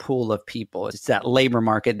about a pool of people. It's that labor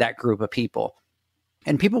market, that group of people.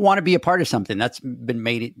 And people want to be a part of something. That's been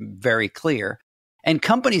made very clear. And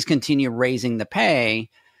companies continue raising the pay.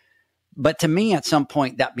 But to me, at some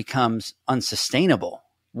point, that becomes unsustainable.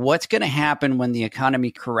 What's going to happen when the economy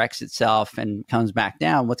corrects itself and comes back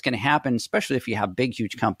down? What's going to happen, especially if you have big,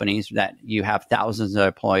 huge companies that you have thousands of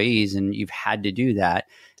employees and you've had to do that?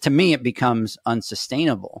 To me, it becomes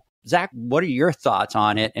unsustainable. Zac, what are your thoughts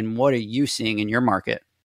on it, and what are you seeing in your market?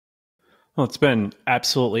 Well, it's been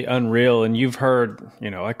absolutely unreal. And you've heard,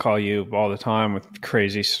 I call you all the time with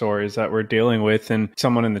crazy stories that we're dealing with. And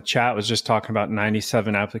someone in the chat was just talking about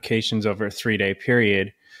 97 applications over a 3-day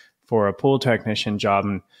period for a pool technician job.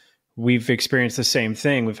 And we've experienced the same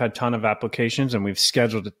thing. We've had a ton of applications and we've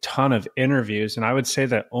scheduled a ton of interviews. And I would say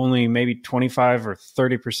that only maybe 25 or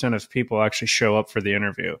 30% of people actually show up for the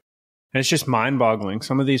interview. And it's just mind-boggling.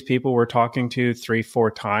 Some of these people we're talking to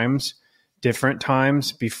 3-4 times, different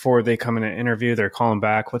times before they come in an interview. They're calling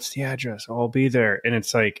back, what's the address? I'll be there. And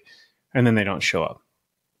it's like, and then they don't show up.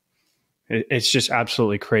 It's just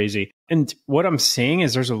absolutely crazy. And what I'm seeing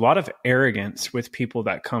is there's a lot of arrogance with people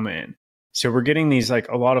that come in. So we're getting these a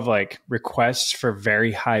lot of requests for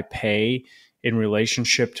very high pay in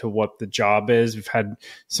relationship to what the job is. We've had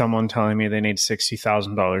someone telling me they need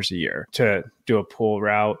 $60,000 a year to do a pool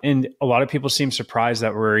route. And a lot of people seem surprised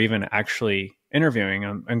that we're even actually interviewing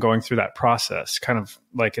them and going through that process, kind of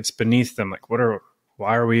like it's beneath them.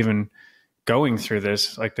 Why are we even going through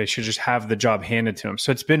this? They should just have the job handed to them.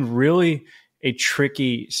 So it's been really a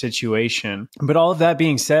tricky situation. But all of that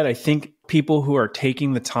being said, I think people who are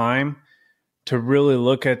taking the time to really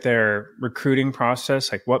look at their recruiting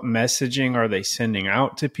process, what messaging are they sending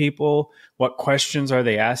out to people? What questions are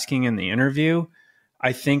they asking in the interview?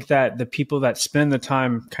 I think that the people that spend the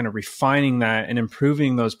time kind of refining that and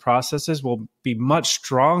improving those processes will be much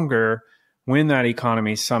stronger when that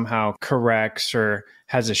economy somehow corrects or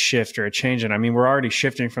has a shift or a change. And I mean, we're already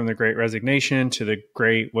shifting from the Great Resignation to the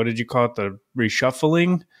Great, what did you call it? The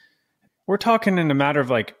reshuffling. We're talking in a matter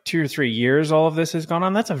of 2 or 3 years, all of this has gone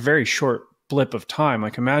on. That's a very short blip of time.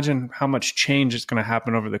 Imagine how much change is going to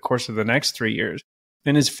happen over the course of the next 3 years.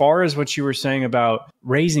 And as far as what you were saying about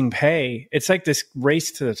raising pay, it's this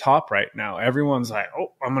race to the top right now. Everyone's like,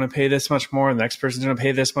 oh, I'm going to pay this much more. And the next person's going to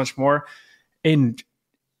pay this much more. And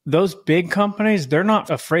those big companies, they're not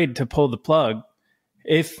afraid to pull the plug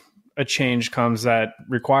if a change comes that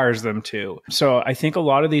requires them to. So I think a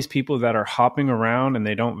lot of these people that are hopping around and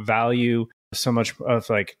they don't value so much of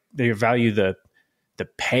they value the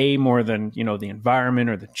pay more than, the environment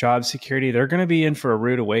or the job security, they're going to be in for a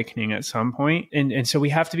rude awakening at some point. And so we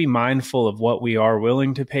have to be mindful of what we are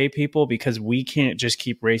willing to pay people, because we can't just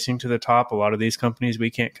keep racing to the top. A lot of these companies we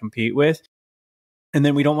can't compete with. And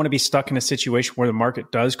then we don't want to be stuck in a situation where the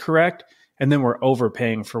market does correct and then we're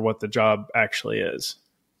overpaying for what the job actually is.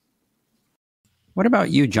 What about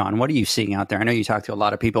you, John? What are you seeing out there? I know you talk to a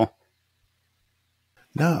lot of people.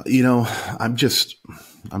 No, I'm just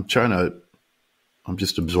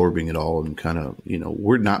absorbing it all and kind of,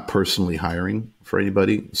 we're not personally hiring for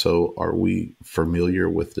anybody. So are we familiar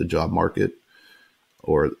with the job market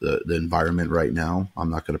or the environment right now? I'm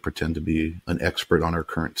not going to pretend to be an expert on our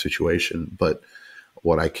current situation, but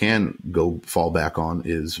what I can fall back on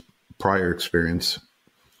is prior experience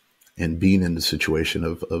and being in the situation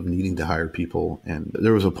of needing to hire people. And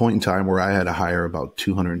there was a point in time where I had to hire about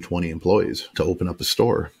 220 employees to open up a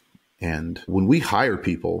store. And when we hire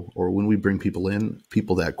people or when we bring people in,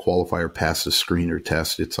 people that qualify or pass the screen or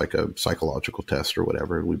test, it's like a psychological test or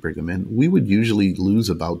whatever, and we bring them in, we would usually lose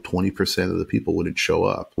about 20% of the people wouldn't show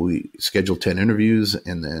up. We schedule 10 interviews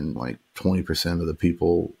and then 20% of the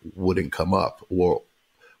people wouldn't come up or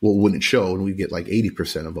wouldn't show, and we get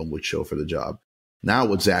 80% of them would show for the job. Now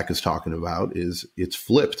what Zac is talking about is it's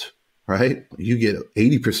flipped, right? You get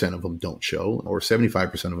 80% of them don't show, or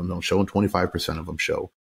 75% of them don't show, and 25% of them show.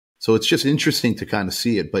 So it's just interesting to kind of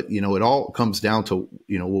see it. But, it all comes down to,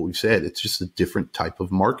 what we've said. It's just a different type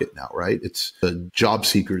of market now, right? It's a job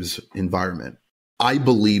seekers environment. I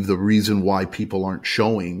believe the reason why people aren't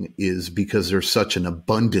showing is because there's such an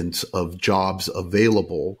abundance of jobs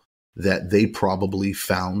available that they probably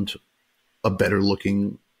found a better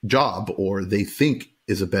looking job or they think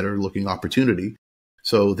is a better looking opportunity.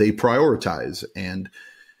 So they prioritize. And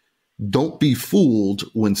don't be fooled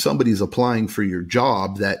when somebody's applying for your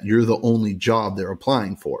job that you're the only job they're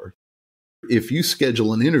applying for. If you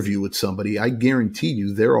schedule an interview with somebody, I guarantee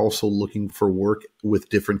you they're also looking for work with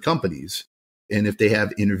different companies. And if they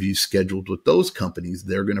have interviews scheduled with those companies,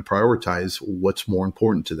 they're going to prioritize what's more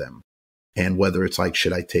important to them. And whether it's like,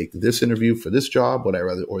 should I take this interview for this job, would I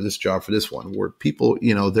rather, or this job for this one, where people,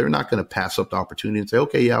 they're not going to pass up the opportunity and say,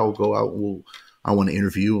 okay, yeah, I'll go out. I want to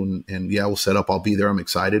interview and yeah, we'll set up. I'll be there. I'm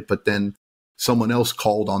excited. But then someone else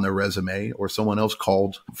called on their resume or someone else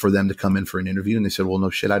called for them to come in for an interview. And they said, well, no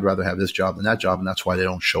shit, I'd rather have this job than that job. And that's why they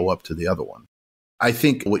don't show up to the other one. I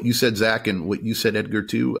think what you said, Zach, and what you said, Edgar,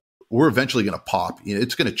 too, we're eventually going to pop.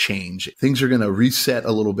 It's going to change. Things are going to reset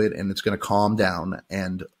a little bit and it's going to calm down.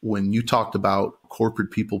 And when you talked about corporate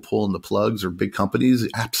people pulling the plugs or big companies,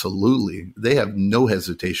 absolutely. They have no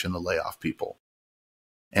hesitation to lay off people.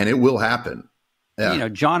 And it will happen. Yeah.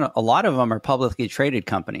 John, a lot of them are publicly traded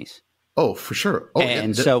companies. Oh, for sure. Oh,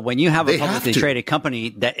 and so when you have a publicly traded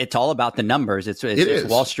company, that it's all about the numbers. It's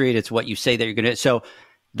Wall Street. It's what you say that you're going to. So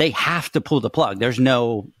they have to pull the plug. There's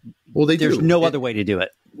no other way to do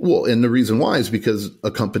it. Well, and the reason why is because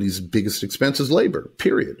a company's biggest expense is labor,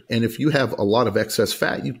 period. And if you have a lot of excess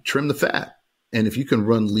fat, you trim the fat. And if you can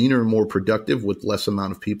run leaner and more productive with less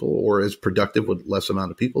amount of people or as productive with less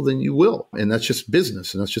amount of people, then you will. And that's just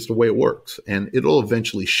business. And that's just the way it works. And it'll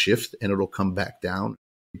eventually shift and it'll come back down.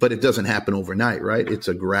 But it doesn't happen overnight, right? It's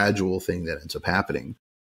a gradual thing that ends up happening.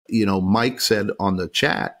 Mike said on the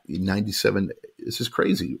chat, 97, this is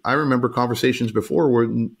crazy. I remember conversations before where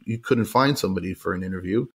you couldn't find somebody for an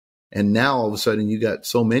interview. And now all of a sudden you got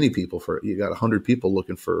so many people you got 100 people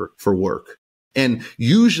looking for work. And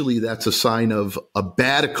usually that's a sign of a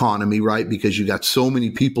bad economy, right? Because you got so many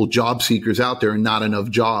people, job seekers out there and not enough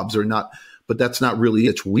jobs but that's not really,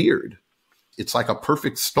 it's weird. It's like a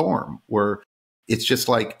perfect storm where it's just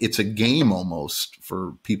like, it's a game almost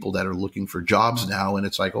for people that are looking for jobs now. And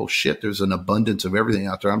it's like, oh shit, there's an abundance of everything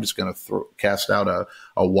out there. I'm just going to cast out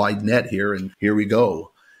a wide net here and here we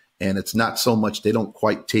go. And it's not so much, they don't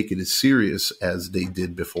quite take it as serious as they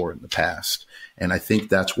did before in the past. And I think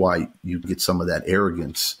that's why you get some of that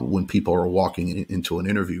arrogance when people are walking into an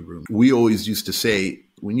interview room. We always used to say,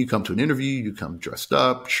 when you come to an interview, you come dressed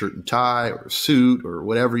up, shirt and tie or a suit or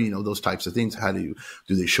whatever, those types of things. How do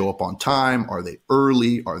they show up on time? Are they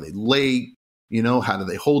early? Are they late? How do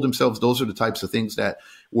they hold themselves? Those are the types of things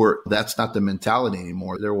that's not the mentality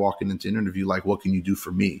anymore. They're walking into an interview like, what can you do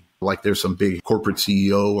for me? Like there's some big corporate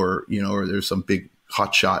CEO or there's some big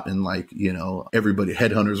hotshot and everybody,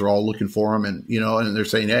 headhunters are all looking for them and, and they're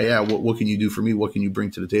saying, yeah, what can you do for me? What can you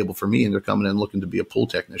bring to the table for me? And they're coming in looking to be a pool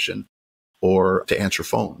technician or to answer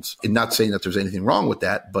phones. And not saying that there's anything wrong with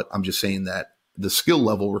that, but I'm just saying that the skill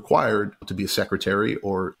level required to be a secretary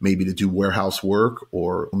or maybe to do warehouse work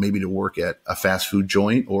or maybe to work at a fast food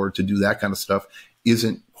joint or to do that kind of stuff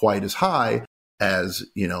isn't quite as high as,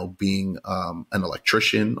 being an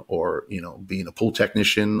electrician or, being a pool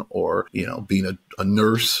technician or, being a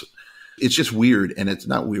nurse. It's just weird. And it's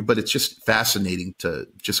not weird, but it's just fascinating to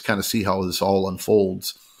just kind of see how this all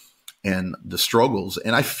unfolds and the struggles.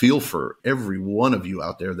 And I feel for every one of you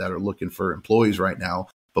out there that are looking for employees right now.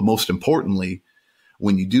 But most importantly,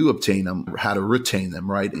 when you do obtain them, how to retain them,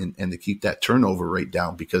 right? And to keep that turnover rate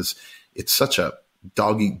down, because it's such a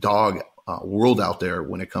dog-eat-dog world out there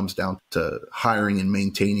when it comes down to hiring and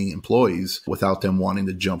maintaining employees without them wanting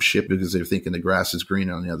to jump ship because they're thinking the grass is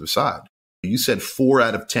greener on the other side. You said 4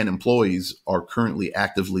 out of 10 employees are currently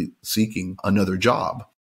actively seeking another job.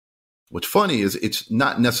 What's funny is it's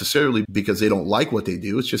not necessarily because they don't like what they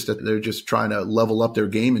do. It's just that they're just trying to level up their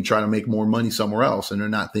game and try to make more money somewhere else. And they're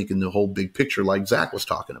not thinking the whole big picture like Zach was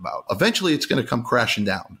talking about. Eventually, it's going to come crashing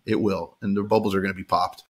down. It will. And the bubbles are going to be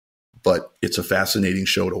popped. But it's a fascinating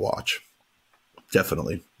show to watch.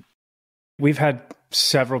 Definitely. We've had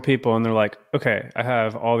several people and they're like, okay, I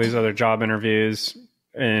have all these other job interviews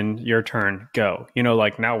and your turn, go.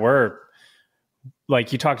 Now we're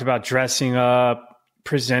like, you talked about dressing up,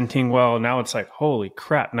 presenting well. Now it's like, holy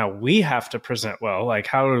crap. Now we have to present well. Like,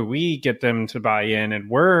 how do we get them to buy in? And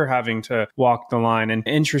we're having to walk the line. An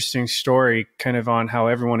interesting story kind of on how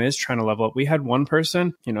everyone is trying to level up. We had one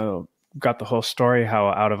person, got the whole story, how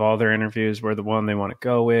out of all their interviews, we're the one they want to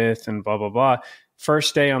go with and blah, blah, blah.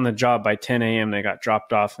 First day on the job by 10 a.m., they got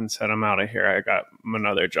dropped off and said, I'm out of here. I got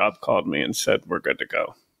another job called me and said, we're good to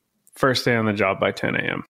go. First day on the job by 10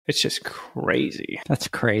 a.m. It's just crazy. That's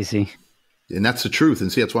crazy. And that's the truth.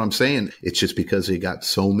 And see, that's what I'm saying. It's just because they got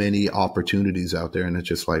so many opportunities out there. And it's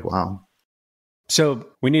just like, wow. So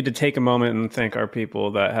we need to take a moment and thank our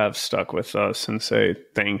people that have stuck with us and say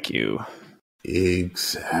thank you.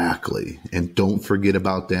 Exactly. And don't forget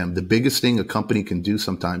about them. The biggest thing a company can do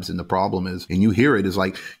sometimes, and the problem is, and you hear it, is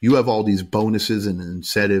like you have all these bonuses and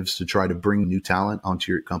incentives to try to bring new talent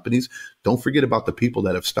onto your companies. Don't forget about the people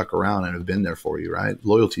that have stuck around and have been there for you, right?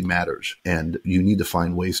 Loyalty matters, and you need to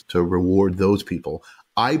find ways to reward those people.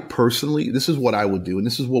 I personally, this is what I would do, and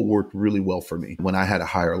this is what worked really well for me when I had to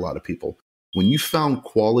hire a lot of people. When you found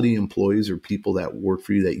quality employees or people that worked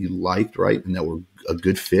for you that you liked, right, and that were a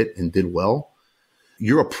good fit and did well,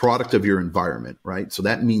 you're a product of your environment, right? So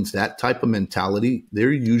that means that type of mentality,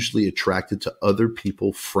 they're usually attracted to other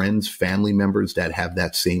people, friends, family members that have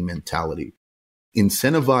that same mentality.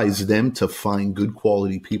 Incentivize them to find good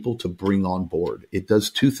quality people to bring on board. It does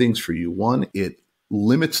two things for you. One, it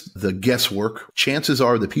limits the guesswork. Chances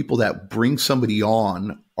are the people that bring somebody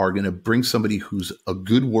on are going to bring somebody who's a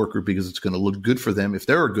good worker because it's going to look good for them. If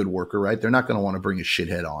they're a good worker, right, they're not going to want to bring a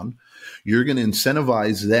shithead on. You're going to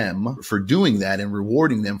incentivize them for doing that and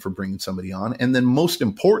rewarding them for bringing somebody on. And then most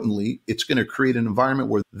importantly, it's going to create an environment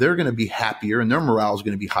where they're going to be happier and their morale is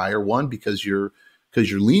going to be higher. One, because you're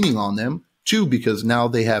leaning on them. Two, because now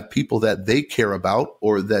they have people that they care about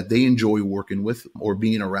or that they enjoy working with or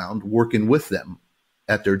being around, working with them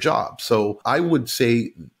at their job. So I would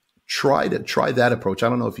say try that approach. I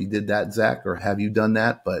don't know if you did that, Zach, or have you done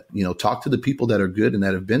that, but talk to the people that are good and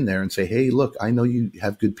that have been there and say, hey, look, I know you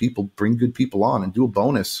have good people, bring good people on and do a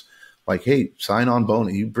bonus. Like, hey, sign on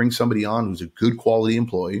bonus. You bring somebody on who's a good quality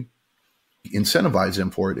employee, incentivize them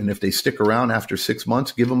for it. And if they stick around after 6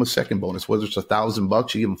 months, give them a second bonus, whether it's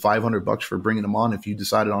 $1,000, you give them $500 for bringing them on if you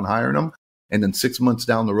decided on hiring them. And then 6 months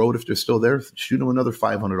down the road, if they're still there, shoot them another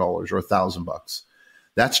 $500 or $1,000.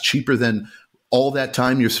 That's cheaper than all that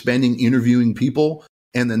time you're spending interviewing people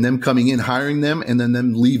and then them coming in, hiring them, and then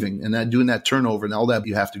them leaving and doing that turnover and all that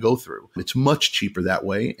you have to go through. It's much cheaper that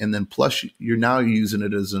way. And then plus you're now using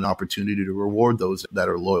it as an opportunity to reward those that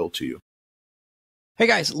are loyal to you. Hey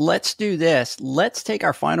guys, let's do this. Let's take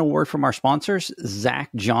our final word from our sponsors, Zac,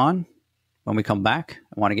 John. When we come back,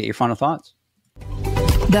 I want to get your final thoughts.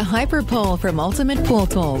 The Hyper Pole from Ultimate Pool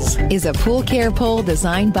Tools is a pool care pole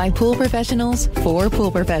designed by pool professionals for pool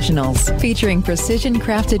professionals, featuring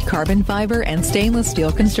precision-crafted carbon fiber and stainless steel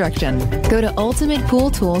construction. Go to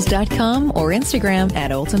ultimatepooltools.com or Instagram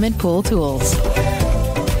at Ultimate Pool Tools.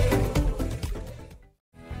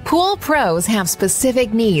 Pool pros have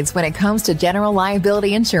specific needs when it comes to general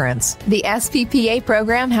liability insurance. The SPPA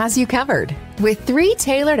program has you covered. With 3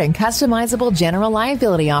 tailored and customizable general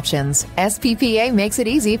liability options, SPPA makes it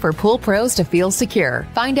easy for pool pros to feel secure.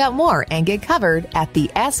 Find out more and get covered at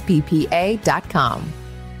thesppa.com.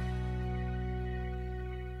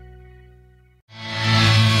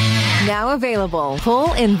 Now available,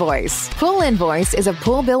 Pool Invoice. Pool Invoice is a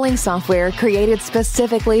pool billing software created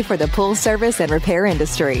specifically for the pool service and repair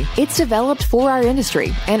industry. It's developed for our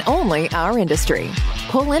industry and only our industry.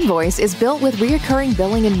 Pool Invoice is built with recurring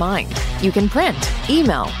billing in mind. You can print,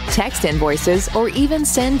 email, text invoices, or even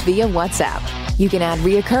send via WhatsApp. You can add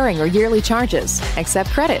reoccurring or yearly charges, accept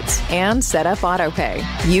credits, and set up autopay.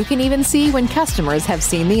 You can even see when customers have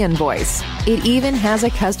seen the invoice. It even has a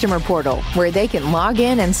customer portal where they can log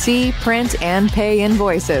in and see, print, and pay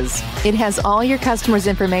invoices. It has all your customers'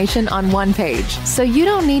 information on one page, so you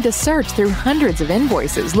don't need to search through hundreds of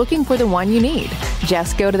invoices looking for the one you need.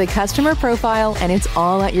 Just go to the customer profile and it's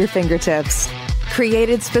all at your fingertips.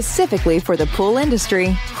 Created specifically for the pool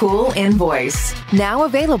industry, Pool Invoice. Now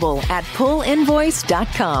available at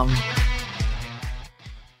poolinvoice.com.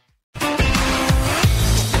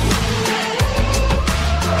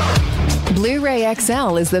 BlueRay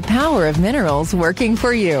XL is the power of minerals working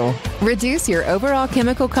for you. Reduce your overall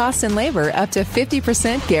chemical costs and labor up to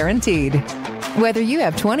 50% guaranteed. Whether you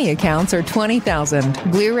have 20 accounts or 20,000,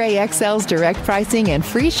 BlueRay XL's direct pricing and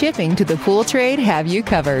free shipping to the pool trade have you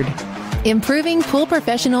covered. Improving pool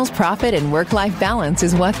professionals' profit and work-life balance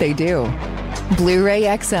is what they do. BlueRay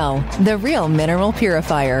XL, the real mineral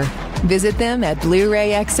purifier. Visit them at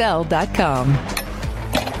BlueRayXL.com.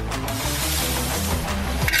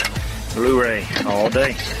 BlueRay all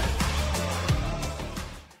day.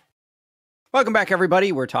 Welcome back,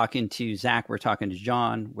 everybody. We're talking to Zac. We're talking to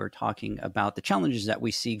John. We're talking about the challenges that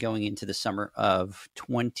we see going into the summer of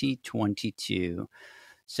 2022.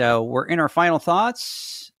 So we're in our final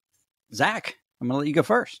thoughts. Zac, I'm going to let you go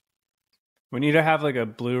first. We need to have like a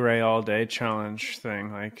BlueRay all day challenge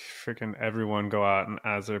thing. Like freaking everyone go out and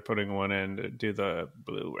as they're putting one in to do the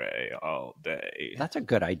BlueRay all day. That's a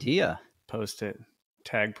good idea. Post it.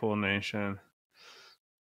 Tag Pool Nation.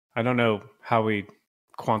 I don't know how we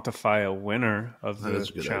quantify a winner of the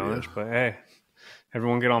challenge, but hey,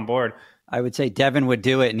 Everyone get on board. I would say Devin would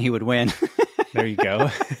do it and he would win. There you go.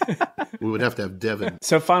 We would have to have Devin.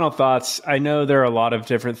 So final thoughts. I know there are a lot of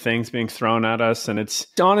different things being thrown at us, and it's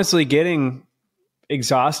honestly getting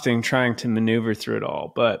exhausting trying to maneuver through it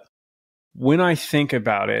all. But when I think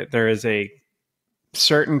about it, there is a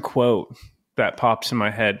certain quote that pops in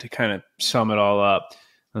my head to kind of sum it all up.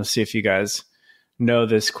 Let's see if you guys know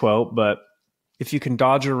this quote, but if you can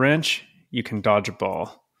dodge a wrench, you can dodge a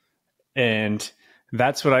ball. And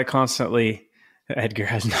that's what I constantly, Edgar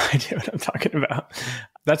has no idea what I'm talking about.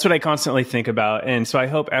 That's what I constantly think about. And so I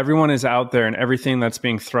hope everyone is out there and everything that's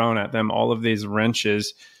being thrown at them, all of these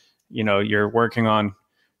wrenches, you know, you're working on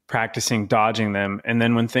practicing dodging them. And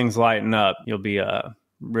then when things lighten up, you'll be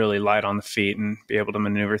really light on the feet and be able to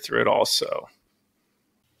maneuver through it all. So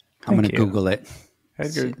I'm going to Google it.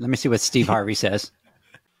 Edgar. Let me see what Steve Harvey says.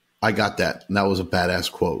 I got that. And that was a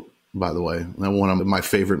badass quote, by the way. And one of my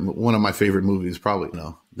favorite movies, probably.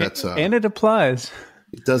 No, that's and it applies.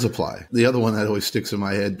 It does apply. The other one that always sticks in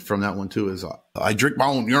my head from that one too is I drink my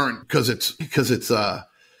own urine because it's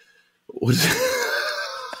what is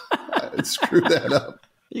it? Screw that up.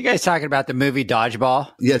 You guys talking about the movie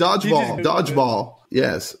Dodgeball? Yeah, Dodgeball.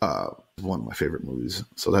 Yes, one of my favorite movies.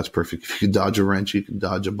 So that's perfect. If you can dodge a wrench, you can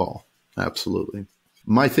dodge a ball. Absolutely.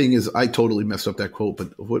 My thing is, I totally messed up that quote.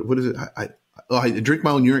 But what is it? I drink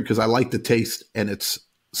my own urine because I like the taste, and it's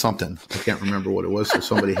something. I can't remember what it was. So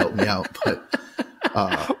somebody help me out. But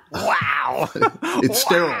wow, it's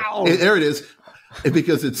sterile. There it is.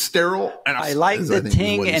 Because it's sterile. And I like the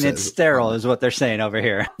ting and it's sterile is what they're saying over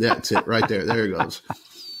here. Yeah, that's it right there. There it goes.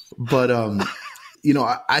 But, you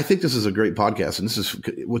know, I think this is a great podcast. And this is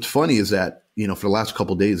what's funny is that, you know, for the last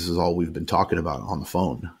couple of days, this is all we've been talking about on the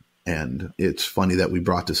phone. And it's funny that we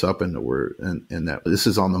brought this up and that this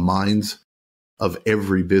is on the minds of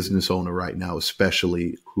every business owner right now,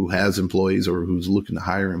 especially who has employees or who's looking to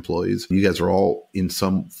hire employees. You guys are all in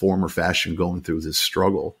some form or fashion going through this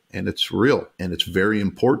struggle, and it's real. And it's very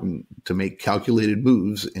important to make calculated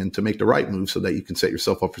moves and to make the right move so that you can set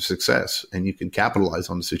yourself up for success and you can capitalize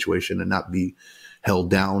on the situation and not be held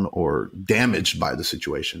down or damaged by the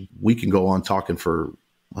situation. We can go on talking for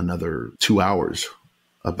another 2 hours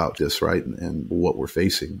about this, right? And what we're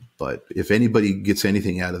facing. But if anybody gets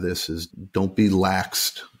anything out of this is don't be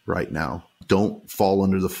laxed right now. Don't fall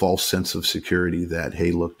under the false sense of security that,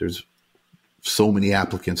 hey, look, there's so many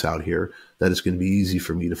applicants out here that it's going to be easy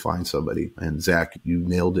for me to find somebody. And Zac, you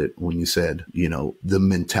nailed it when you said, you know, the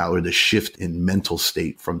mentality, the shift in mental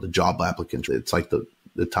state from the job applicant. It's like the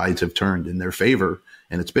tides have turned in their favor.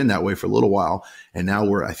 And it's been that way for a little while. And now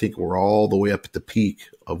I think we're all the way up at the peak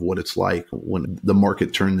of what it's like when the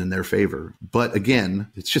market turned in their favor. But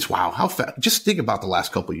again, it's just, wow, how fast. Just think about the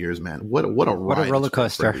last couple of years, man. What a ride. What a roller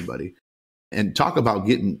coaster. For everybody. And talk about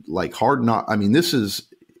getting like hard knock. I mean, this is,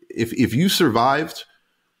 if you survived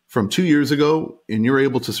from 2 years ago and you're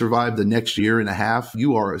able to survive the next year and a half,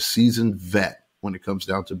 you are a seasoned vet when it comes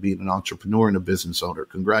down to being an entrepreneur and a business owner.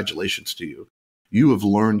 Congratulations to you. You have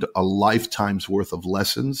learned a lifetime's worth of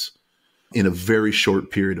lessons in a very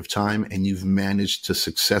short period of time, and you've managed to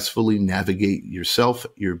successfully navigate yourself,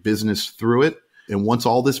 your business through it. And once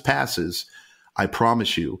all this passes, I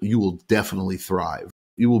promise you, you will definitely thrive.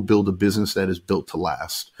 You will build a business that is built to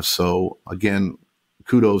last. So again,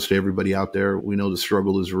 kudos to everybody out there. We know the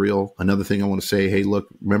struggle is real. Another thing I want to say, hey, look,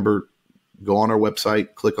 remember, go on our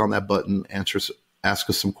website, click on that button, ask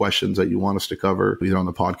us some questions that you want us to cover, either on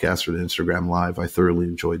the podcast or the Instagram Live. I thoroughly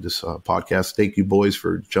enjoyed this podcast. Thank you, boys,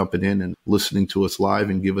 for jumping in and listening to us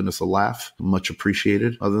live and giving us a laugh. Much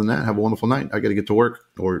appreciated. Other than that, have a wonderful night. I got to get to work,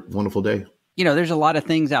 or wonderful day. You know, there's a lot of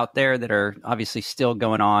things out there that are obviously still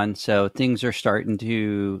going on. So things are starting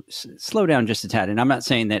to slow down just a tad. And I'm not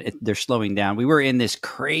saying that they're slowing down. We were in this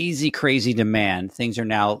crazy demand. Things are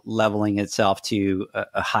now leveling itself to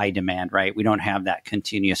a high demand, right? We don't have that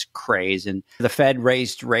continuous craze. And the Fed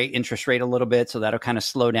raised interest rate a little bit. So that'll kind of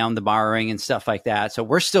slow down the borrowing and stuff like that. So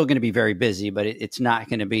we're still going to be very busy, but it's not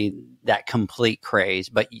going to be that complete craze.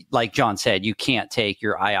 But like John said, you can't take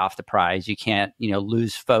your eye off the prize. You can't,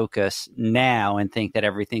 lose focus now and think that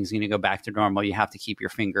everything's going to go back to normal. You have to keep your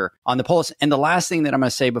finger on the pulse. And the last thing that I'm going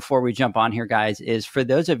to say before we jump on here, guys, is for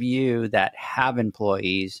those of you that have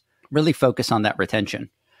employees, really focus on that retention.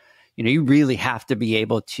 You really have to be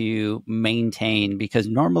able to maintain, because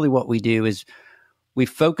normally what we do is we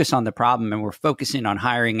focus on the problem and we're focusing on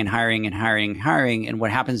hiring. And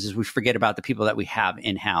what happens is we forget about the people that we have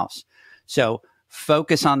in-house. So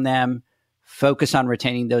focus on them. Focus on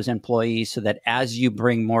retaining those employees so that as you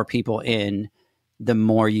bring more people in, the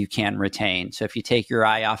more you can retain. So if you take your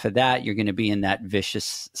eye off of that, you're going to be in that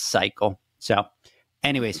vicious cycle. So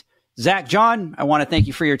anyways, Zac, John, I want to thank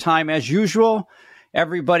you for your time as usual.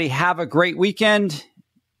 Everybody have a great weekend.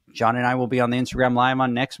 John and I will be on the Instagram Live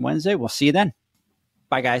on next Wednesday. We'll see you then.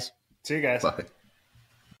 Bye, guys. See you guys. Bye.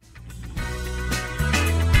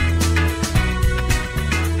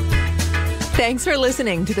 Thanks for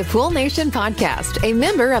listening to the Pool Nation Podcast, a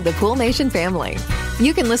member of the Pool Nation family.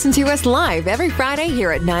 You can listen to us live every Friday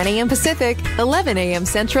here at 9 a.m. Pacific, 11 a.m.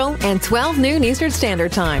 Central, and 12 noon Eastern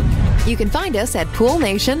Standard Time. You can find us at Pool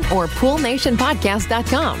Nation or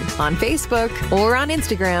PoolNationPodcast.com, on Facebook, or on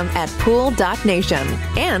Instagram at Pool.Nation.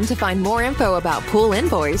 And to find more info about Pool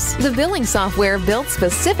Invoice, the billing software built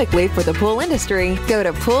specifically for the pool industry, go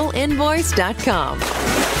to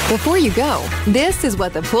PoolInvoice.com. Before you go, this is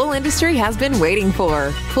what the pool industry has been waiting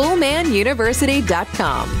for.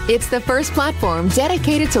 PoolmanUniversity.com. It's the first platform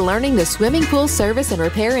dedicated to learning the swimming pool service and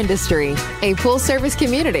repair industry. A pool service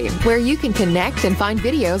community where you can connect and find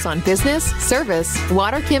videos on business, service,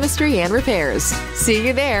 water chemistry, and repairs. See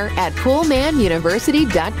you there at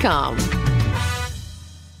PoolmanUniversity.com.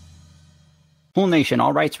 Pool Nation,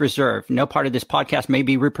 all rights reserved. No part of this podcast may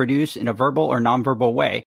be reproduced in a verbal or nonverbal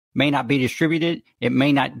way. May not be distributed. It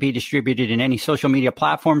may not be distributed in any social media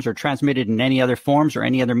platforms or transmitted in any other forms or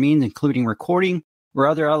any other means, including recording or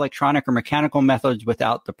other electronic or mechanical methods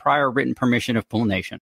without the prior written permission of Pool Nation.